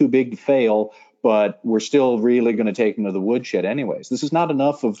 okay, they're too big to fail, but we're still really going to take them to the woodshed anyways. This is not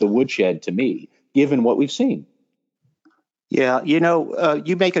enough of the woodshed to me, given what we've seen. Yeah,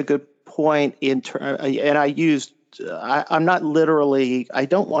 you make a good point and I'm not literally, I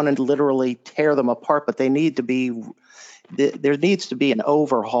don't want to literally tear them apart, but there needs to be an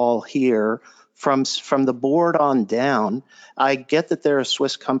overhaul here from the board on down. I get that they're a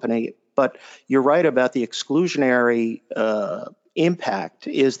Swiss company, but you're right about the exclusionary impact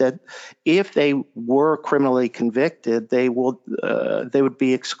is that if they were criminally convicted, they would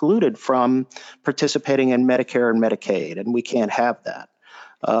be excluded from participating in Medicare and Medicaid, and we can't have that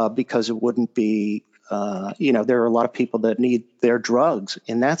because it wouldn't be. There are a lot of people that need their drugs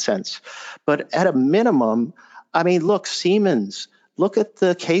in that sense. But at a minimum, look, Siemens, look at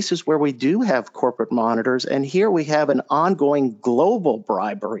the cases where we do have corporate monitors. And here we have an ongoing global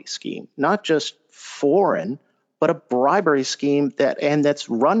bribery scheme, not just foreign, but a bribery scheme that's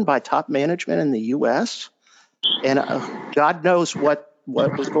run by top management in the U.S. And God knows what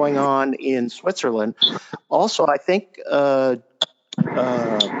was going on in Switzerland. Also, I think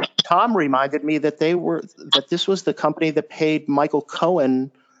Tom reminded me that this was the company that paid Michael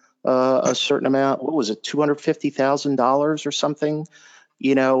Cohen a certain amount. What was it, $250,000 or something?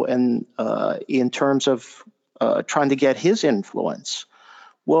 And in terms of trying to get his influence.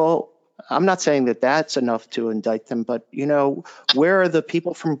 Well, I'm not saying that that's enough to indict them, but where are the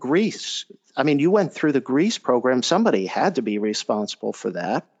people from Greece? You went through the Greece program. Somebody had to be responsible for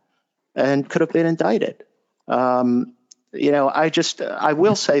that, and could have been indicted. I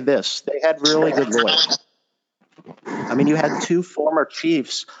will say this: they had really good lawyers. You had two former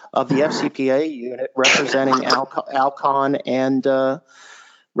chiefs of the FCPA unit representing Alcon and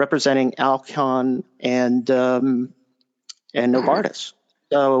Novartis.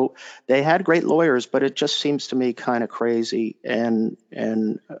 So they had great lawyers, but it just seems to me kind of crazy, to me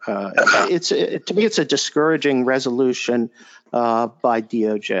it's a discouraging resolution by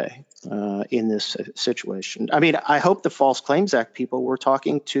DOJ in this situation. I hope the False Claims Act people were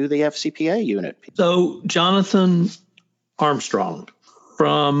talking to the FCPA unit. So, Jonathan Armstrong,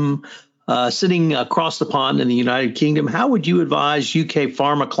 from sitting across the pond in the United Kingdom, how would you advise UK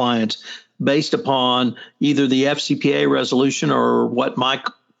pharma clients based upon either the FCPA resolution or what Mike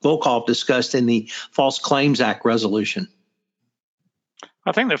Volkov discussed in the False Claims Act resolution?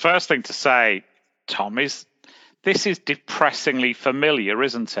 I think the first thing to say, Tom, is this is depressingly familiar,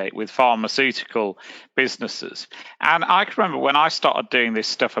 isn't it, with pharmaceutical businesses? And I can remember when I started doing this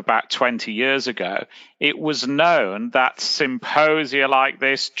stuff about 20 years ago, it was known that symposia like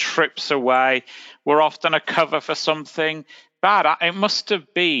this, trips away, were often a cover for something bad. It must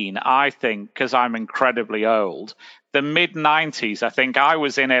have been, I think, because I'm incredibly old, the mid-90s. I think I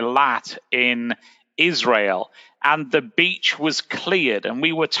was in Eilat in Israel, and the beach was cleared, and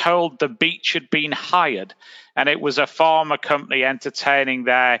we were told the beach had been hired, and it was a pharma company entertaining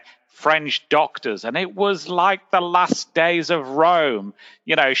their French doctors, and it was like the last days of Rome,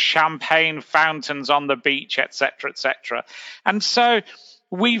 champagne fountains on the beach, etc., etc. And so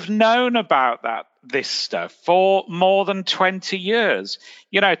we've known about this stuff for more than 20 years.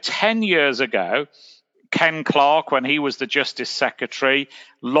 10 years ago, Ken Clarke, when he was the Justice Secretary,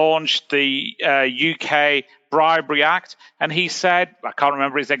 launched the UK Bribery Act, and he said, I can't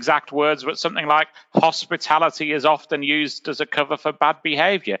remember his exact words, but something like, hospitality is often used as a cover for bad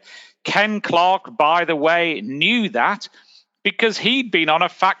behavior. Ken Clarke, by the way, knew that because he'd been on a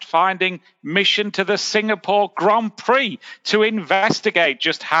fact-finding mission to the Singapore Grand Prix to investigate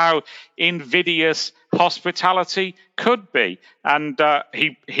just how invidious hospitality could be, and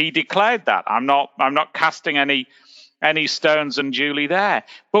he declared that. I'm not casting any stones unduly there,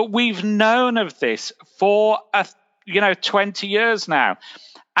 but we've known of this for 20 years now,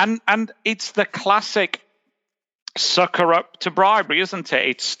 and it's the classic sucker up to bribery, isn't it?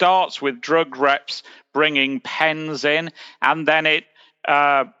 It starts with drug reps bringing pens in, and then it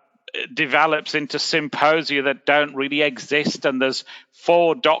develops into symposia that don't really exist, and there's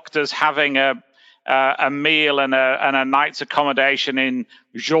 4 doctors having a a meal and a night's accommodation in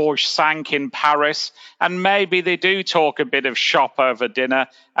Georges Cinq in Paris, and maybe they do talk a bit of shop over dinner,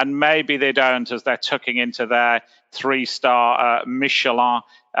 and maybe they don't as they're tucking into their 3-star Michelin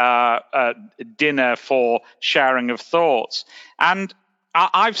dinner for sharing of thoughts. And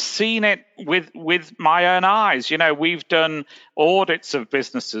I've seen it with my own eyes. You know, we've done audits of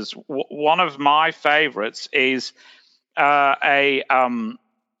businesses. One of my favorites is a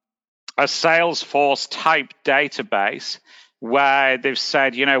Salesforce type database where they've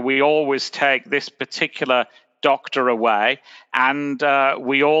said, you know, we always take this particular doctor away, and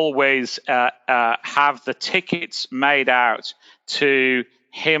we always have the tickets made out to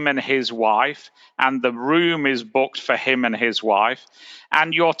him and his wife, and the room is booked for him and his wife,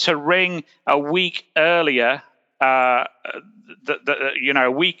 and you're to ring a week earlier, a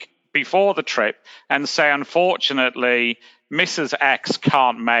week before the trip, and say, unfortunately, Mrs. X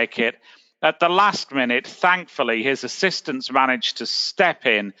can't make it. At the last minute, thankfully, his assistants managed to step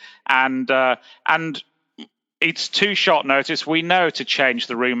in, and it's too short notice. We know to change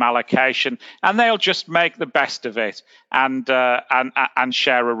the room allocation, and they'll just make the best of it and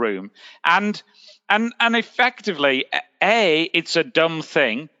share a room. And effectively, it's a dumb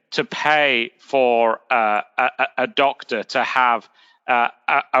thing to pay for a doctor to have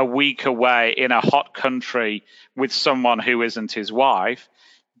a week away in a hot country with someone who isn't his wife.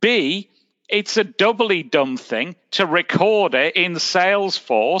 B, it's a doubly dumb thing to record it in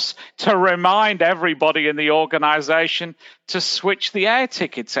Salesforce to remind everybody in the organization to switch the air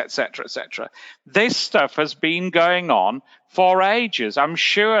tickets, etc., etc. This stuff has been going on for ages. I'm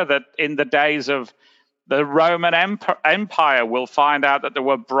sure that in the days of the Roman Empire, we'll find out that there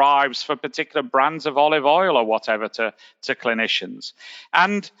were bribes for particular brands of olive oil or whatever to clinicians.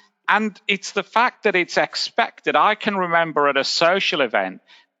 And it's the fact that it's expected. I can remember at a social event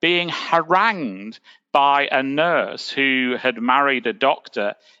being harangued by a nurse who had married a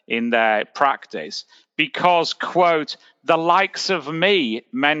doctor in their practice because, quote, the likes of me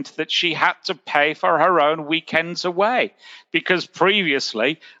meant that she had to pay for her own weekends away, because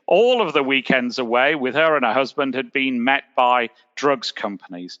previously all of the weekends away with her and her husband had been met by drugs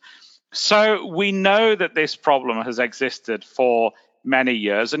companies. So we know that this problem has existed for many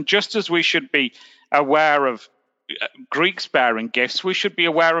years, and just as we should be aware of Greeks bearing gifts, we should be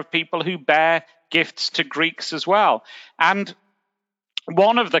aware of people who bear gifts to Greeks as well. And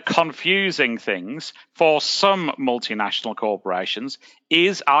one of the confusing things for some multinational corporations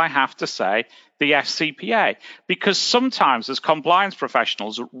is, I have to say, the FCPA, because sometimes as compliance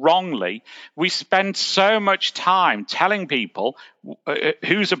professionals, wrongly, we spend so much time telling people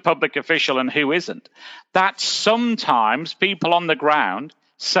who's a public official and who isn't, that sometimes people on the ground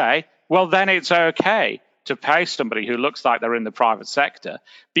say, well, then it's okay to pay somebody who looks like they're in the private sector,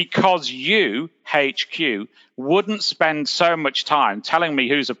 because you, HQ, wouldn't spend so much time telling me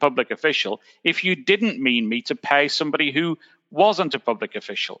who's a public official if you didn't mean me to pay somebody who wasn't a public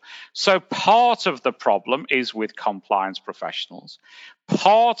official. So part of the problem is with compliance professionals.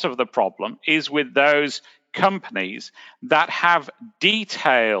 Part of the problem is with those companies that have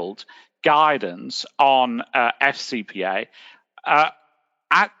detailed guidance on FCPA,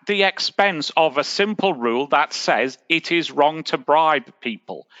 at the expense of a simple rule that says it is wrong to bribe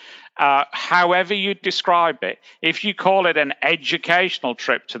people. However you describe it, if you call it an educational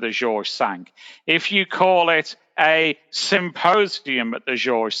trip to the Georges Cinq, if you call it a symposium at the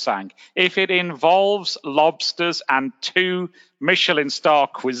Georges Cinq, if it involves lobsters and 2 Michelin star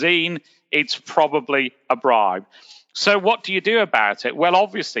cuisine, it's probably a bribe. So what do you do about it? Well,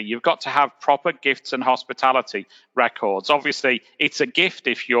 obviously, you've got to have proper gifts and hospitality records. Obviously, it's a gift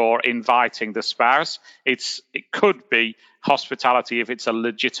if you're inviting the spouse. It could be hospitality if it's a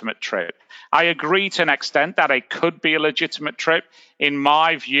legitimate trip. I agree to an extent that it could be a legitimate trip. In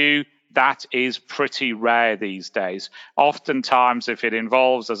my view, that is pretty rare these days. Oftentimes, if it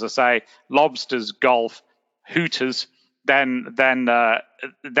involves, as I say, lobsters, golf, Hooters, then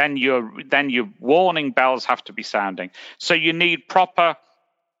your warning bells have to be sounding. So you need proper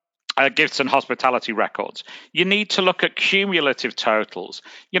gifts and hospitality records. You need to look at cumulative totals.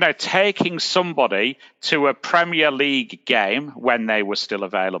 You know, taking somebody to a Premier League game when they were still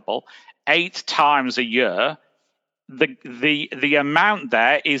available 8 times a year. The amount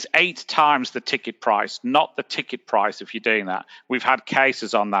there is 8 times the ticket price, not the ticket price if you're doing that. We've had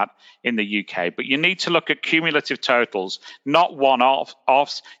cases on that in the UK. But you need to look at cumulative totals, not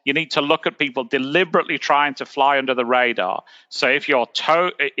one-offs. You need to look at people deliberately trying to fly under the radar. So if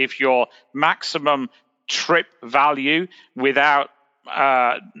your maximum trip value without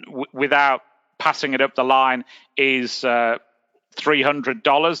passing it up the line is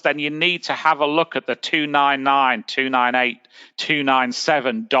 $300, then you need to have a look at the $299, $298,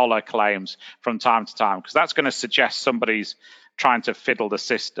 $297 claims from time to time, because that's going to suggest somebody's trying to fiddle the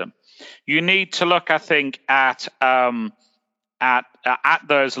system. You need to look, I think, at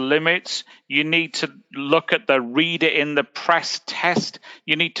those limits. You need to look at the read it in the press test.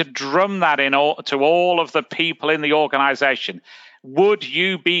 You need to drum that in to all of the people in the organization. Would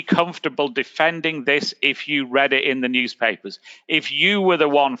you be comfortable defending this if you read it in the newspapers? If you were the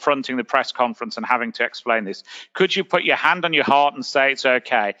one fronting the press conference and having to explain this, could you put your hand on your heart and say it's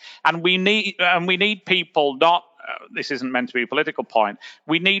okay? And we need people not. This isn't meant to be a political point.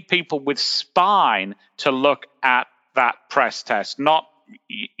 We need people with spine to look at that press test, not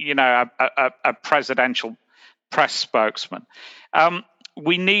a presidential press spokesman.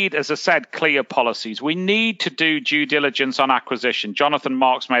 We need, as I said, clear policies. We need to do due diligence on acquisition. Jonathan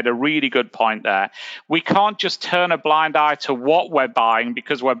Marks made a really good point there. We can't just turn a blind eye to what we're buying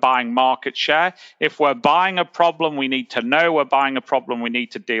because we're buying market share. If we're buying a problem, we need to know we're buying a problem. We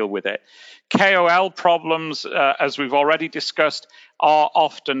need to deal with it. KOL problems, as we've already discussed, are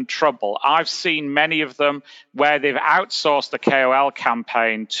often trouble. I've seen many of them where they've outsourced the KOL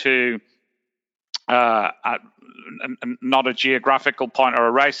campaign to not a geographical point or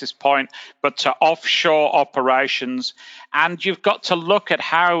a racist point, but to offshore operations. And you've got to look at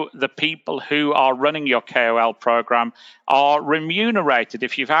how the people who are running your KOL program are remunerated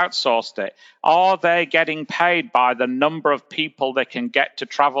if you've outsourced it. Are they getting paid by the number of people they can get to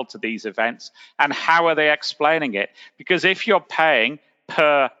travel to these events? And how are they explaining it? Because if you're paying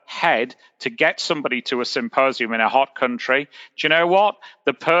per head to get somebody to a symposium in a hot country, do you know what?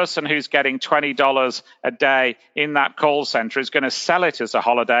 The person who's getting $20 a day in that call center is going to sell it as a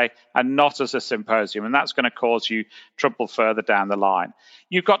holiday and not as a symposium, and that's going to cause you trouble further down the line.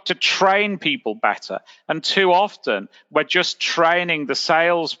 You've got to train people better, and too often we're just training the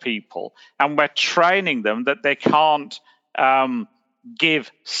salespeople, and we're training them that they can't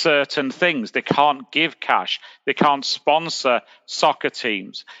give certain things. They can't give cash. They can't sponsor soccer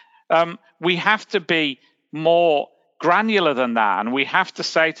teams. We have to be more granular than that, and we have to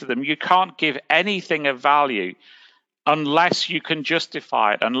say to them, you can't give anything of value unless you can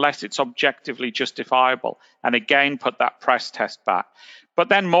justify it, unless it's objectively justifiable. And again, put that press test back. But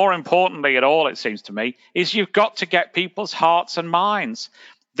then more importantly at all, it seems to me, is you've got to get people's hearts and minds.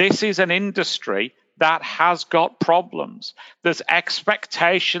 This is an industry that has got problems. There's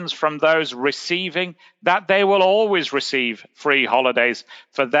expectations from those receiving that they will always receive free holidays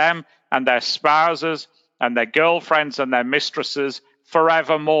for them and their spouses and their girlfriends and their mistresses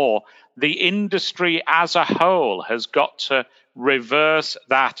forevermore. The industry as a whole has got to reverse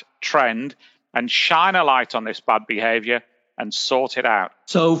that trend and shine a light on this bad behavior and sort it out.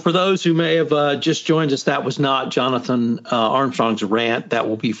 So for those who may have just joined us, that was not Jonathan Armstrong's rant. That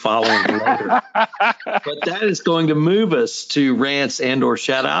will be following later. But that is going to move us to rants and or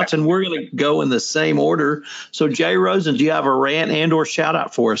shout outs, and we're going to go in the same order. So Jay Rosen, do you have a rant and or shout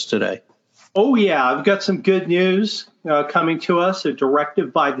out for us today? Oh, yeah. I've got some good news coming to us, a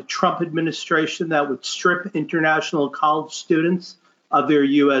directive by the Trump administration that would strip international college students of their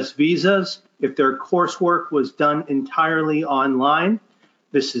U.S. visas if their coursework was done entirely online.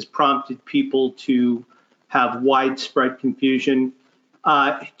 This has prompted people to have widespread confusion.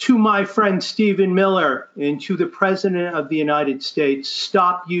 To my friend Stephen Miller and to the President of the United States,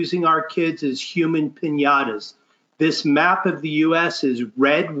 stop using our kids as human piñatas. This map of the U.S. is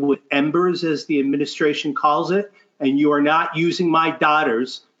red with embers, as the administration calls it, and you are not using my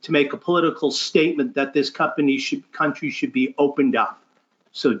daughters to make a political statement that this country should be opened up.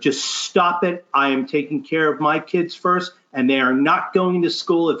 So just stop it. I am taking care of my kids first, and they are not going to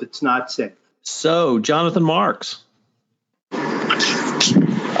school if it's not safe. So, Jonathan Marks.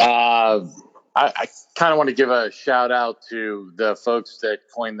 I kind of want to give a shout out to the folks that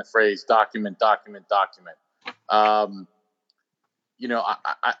coined the phrase document, document, document. I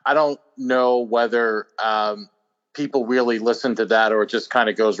don't know whether people really listen to that or it just kind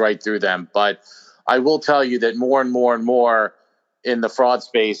of goes right through them. But I will tell you that more and more and more in the fraud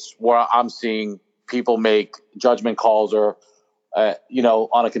space, where I'm seeing people make judgment calls or, not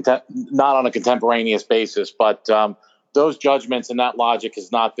on a contemporaneous basis, but those judgments and that logic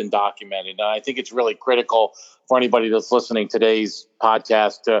has not been documented. And I think it's really critical for anybody that's listening to today's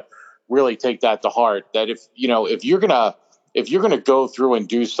podcast to really take that to heart. That if you're gonna go through and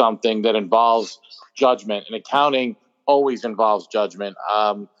do something that involves judgment, and accounting always involves judgment.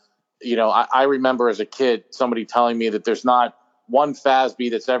 I remember as a kid somebody telling me that there's not one FASB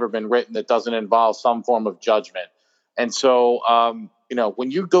that's ever been written that doesn't involve some form of judgment. And so,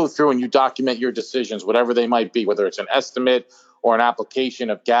 when you go through and you document your decisions, whatever they might be, whether it's an estimate or an application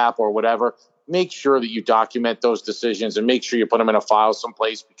of GAAP or whatever, make sure that you document those decisions and make sure you put them in a file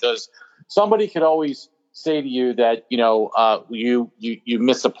someplace, because somebody could always say to you that, you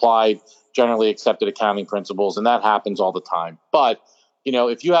misapplied generally accepted accounting principles, and that happens all the time. But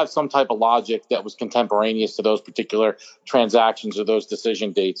if you have some type of logic that was contemporaneous to those particular transactions or those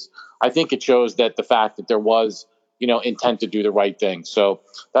decision dates, I think it shows that the fact that there was, intent to do the right thing. So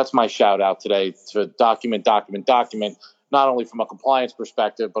that's my shout out today, to document, not only from a compliance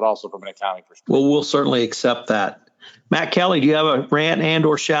perspective, but also from an accounting perspective. Well, we'll certainly accept that. Matt Kelly, do you have a rant and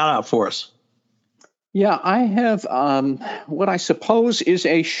or shout out for us? Yeah, I have what I suppose is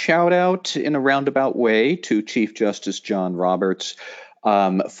a shout out in a roundabout way to Chief Justice John Roberts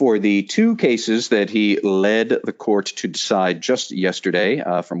for the two cases that he led the court to decide just yesterday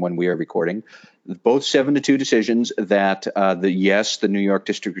from when we are recording, both 7-2 decisions that the New York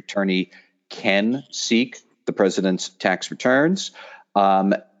District Attorney can seek the president's tax returns,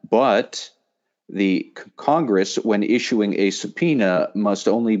 but the Congress, when issuing a subpoena, must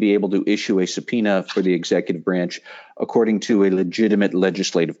only be able to issue a subpoena for the executive branch according to a legitimate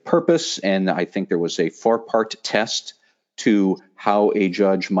legislative purpose. And I think there was a 4-part test to how a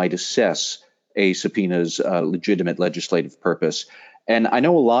judge might assess a subpoena's legitimate legislative purpose. And I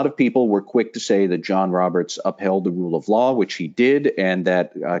know a lot of people were quick to say that John Roberts upheld the rule of law, which he did, and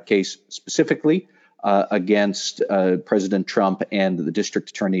that case specifically against President Trump and the district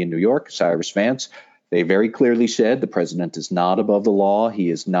attorney in New York, Cyrus Vance. They very clearly said the president is not above the law. He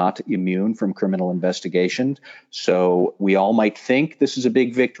is not immune from criminal investigation. So we all might think this is a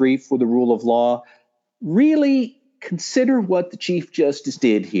big victory for the rule of law. Really consider what the Chief Justice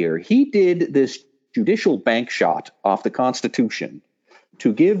did here. He did this judicial bank shot off the Constitution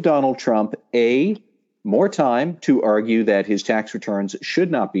to give Donald Trump more time to argue that his tax returns should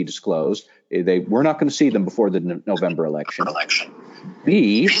not be disclosed. We're not going to see them before the November election.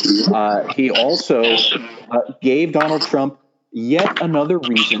 B, he also gave Donald Trump yet another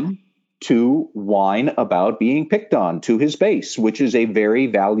reason to whine about being picked on to his base, which is a very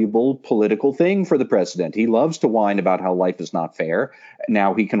valuable political thing for the president. He loves to whine about how life is not fair.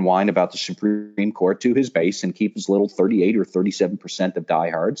 Now he can whine about the Supreme Court to his base and keep his little 38 or 37% of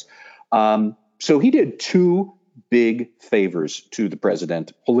diehards. So he did two big favors to the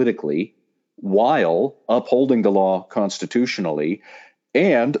president politically while upholding the law constitutionally,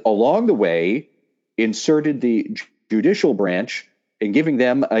 and along the way inserted the judicial branch and giving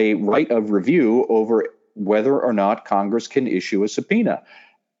them a right of review over whether or not Congress can issue a subpoena.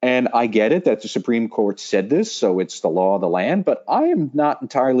 And I get it that the Supreme Court said this, so it's the law of the land, but I am not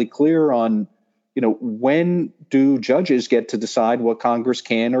entirely clear on, when do judges get to decide what Congress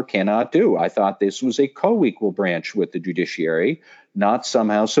can or cannot do? I thought this was a co-equal branch with the judiciary, not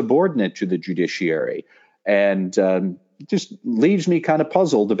somehow subordinate to the judiciary. And just leaves me kind of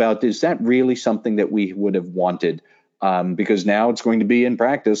puzzled about, is that really something that we would have wanted? Because now it's going to be in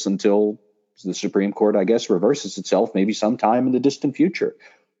practice until the Supreme Court, I guess, reverses itself, maybe sometime in the distant future.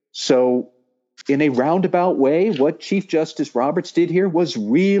 So in a roundabout way, what Chief Justice Roberts did here was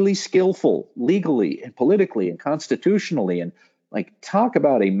really skillful legally and politically and constitutionally. And talk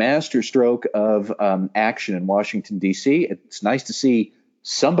about a masterstroke of action in Washington, D.C. It's nice to see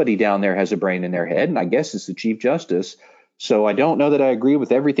somebody down there has a brain in their head, and I guess it's the Chief Justice. So I don't know that I agree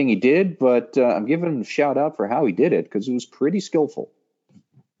with everything he did, but I'm giving him a shout out for how he did it, because it was pretty skillful.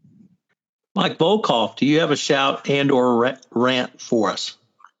 Mike Volkov, do you have a shout and or rant for us?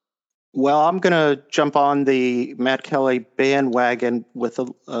 Well, I'm going to jump on the Matt Kelly bandwagon with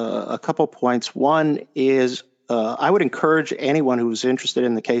a couple points. One is I would encourage anyone who's interested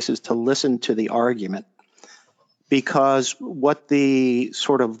in the cases to listen to the argument, because what the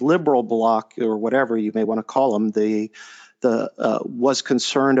sort of liberal bloc, or whatever you may want to call them, was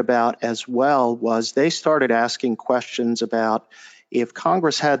concerned about as well was they started asking questions about, if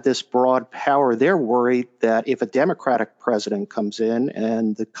Congress had this broad power, they're worried that if a Democratic president comes in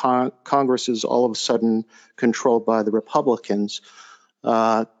and the Congress is all of a sudden controlled by the Republicans,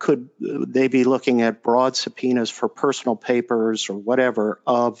 could they be looking at broad subpoenas for personal papers or whatever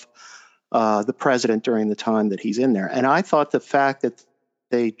of the president during the time that he's in there? And I thought the fact that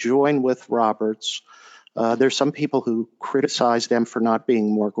they joined with Roberts, there's some people who criticize them for not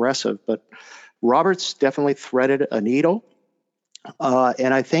being more aggressive, but Roberts definitely threaded a needle.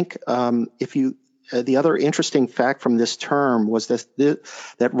 And I think the other interesting fact from this term was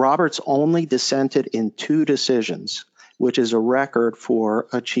that Roberts only dissented in 2 decisions, which is a record for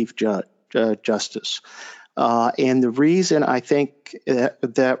a Chief Justice. And the reason I think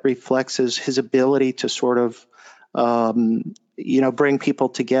that reflects is his ability to sort of bring people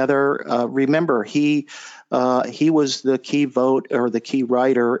together. Remember, he was the key vote or the key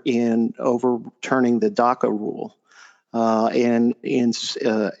writer in overturning the DACA rule. And in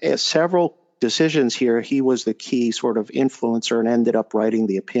several decisions here, he was the key sort of influencer and ended up writing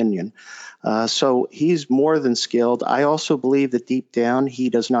the opinion. So he's more than skilled. I also believe that deep down, he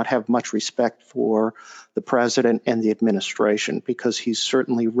does not have much respect for the president and the administration, because he's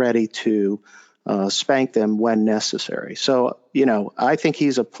certainly ready to spank them when necessary. So, I think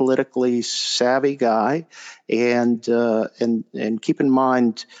he's a politically savvy guy, and keep in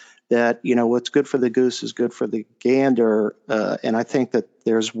mind that, what's good for the goose is good for the gander. And I think that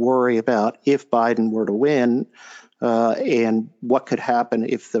there's worry about if Biden were to win, and what could happen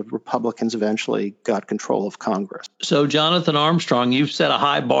if the Republicans eventually got control of Congress. So, Jonathan Armstrong, you've set a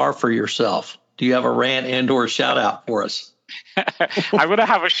high bar for yourself. Do you have a rant and/or shout out for us? I'm going to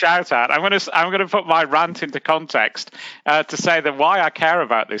have a shout out. I'm going to put my rant into context to say that why I care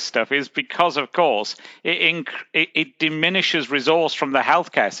about this stuff is because, of course, it diminishes resource from the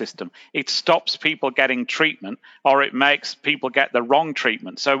healthcare system. It stops people getting treatment, or it makes people get the wrong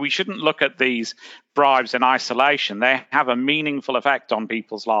treatment. So we shouldn't look at these bribes in isolation. They have a meaningful effect on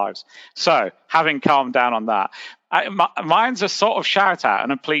people's lives. So, having calmed down on that, mine's a sort of shout out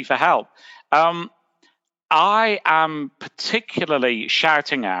and a plea for help. I am particularly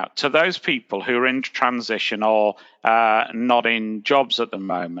shouting out to those people who are in transition or not in jobs at the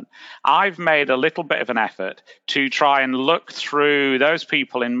moment. I've made a little bit of an effort to try and look through those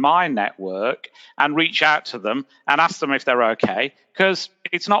people in my network and reach out to them and ask them if they're okay, because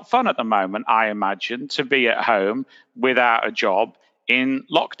it's not fun at the moment, I imagine, to be at home without a job in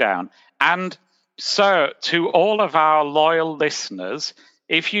lockdown. And so to all of our loyal listeners,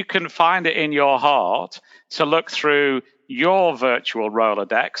 if you can find it in your heart to look through your virtual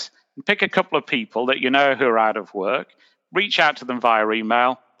Rolodex and pick a couple of people that you know who are out of work, reach out to them via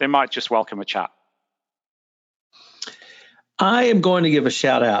email. They might just welcome a chat. I am going to give a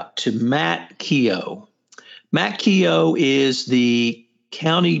shout out to Matt Keogh. Matt Keogh is the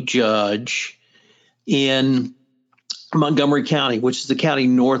county judge in Montgomery County, which is the county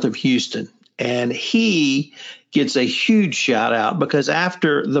north of Houston. And he gets a huge shout out because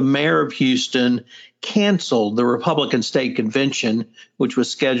after the mayor of Houston canceled the Republican State Convention, which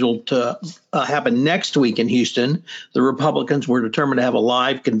was scheduled to happen next week in Houston, the Republicans were determined to have a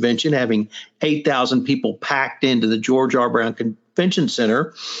live convention, having 8,000 people packed into the George R. Brown Convention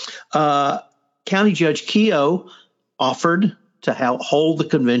Center. County Judge Keogh offered to hold the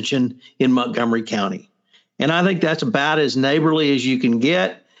convention in Montgomery County. And I think that's about as neighborly as you can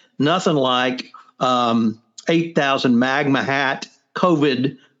get. Nothing like 8,000 Magma Hat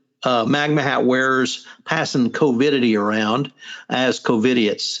wearers passing COVIDity around as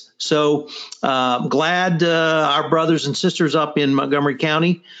COVIDiots. So glad our brothers and sisters up in Montgomery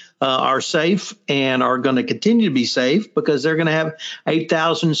County are safe and are going to continue to be safe because they're going to have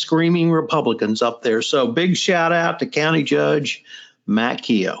 8,000 screaming Republicans up there. So big shout out to County Judge Matt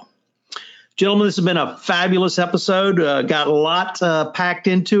Keogh. Gentlemen, this has been a fabulous episode. Got a lot packed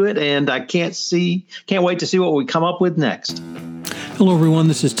into it, and I can't wait to see what we come up with next. Hello, everyone.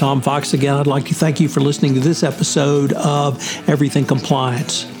 This is Tom Fox again. I'd like to thank you for listening to this episode of Everything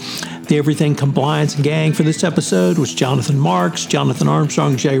Compliance. The Everything Compliance gang for this episode was Jonathan Marks, Jonathan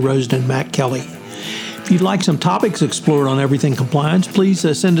Armstrong, Jay Rosen, and Matt Kelly. If you'd like some topics explored on Everything Compliance, please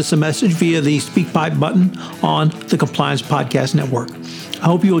send us a message via the SpeakPipe button on the Compliance Podcast Network. I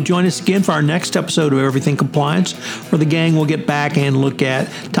hope you will join us again for our next episode of Everything Compliance, where the gang will get back and look at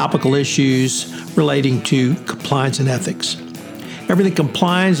topical issues relating to compliance and ethics. Everything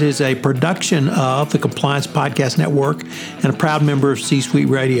Compliance is a production of the Compliance Podcast Network and a proud member of C-Suite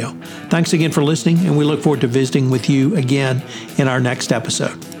Radio. Thanks again for listening, and we look forward to visiting with you again in our next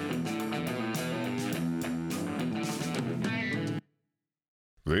episode.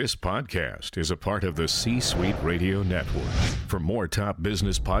 This podcast is a part of the C-Suite Radio Network. For more top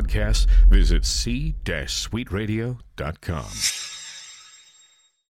business podcasts, visit c-suiteradio.com.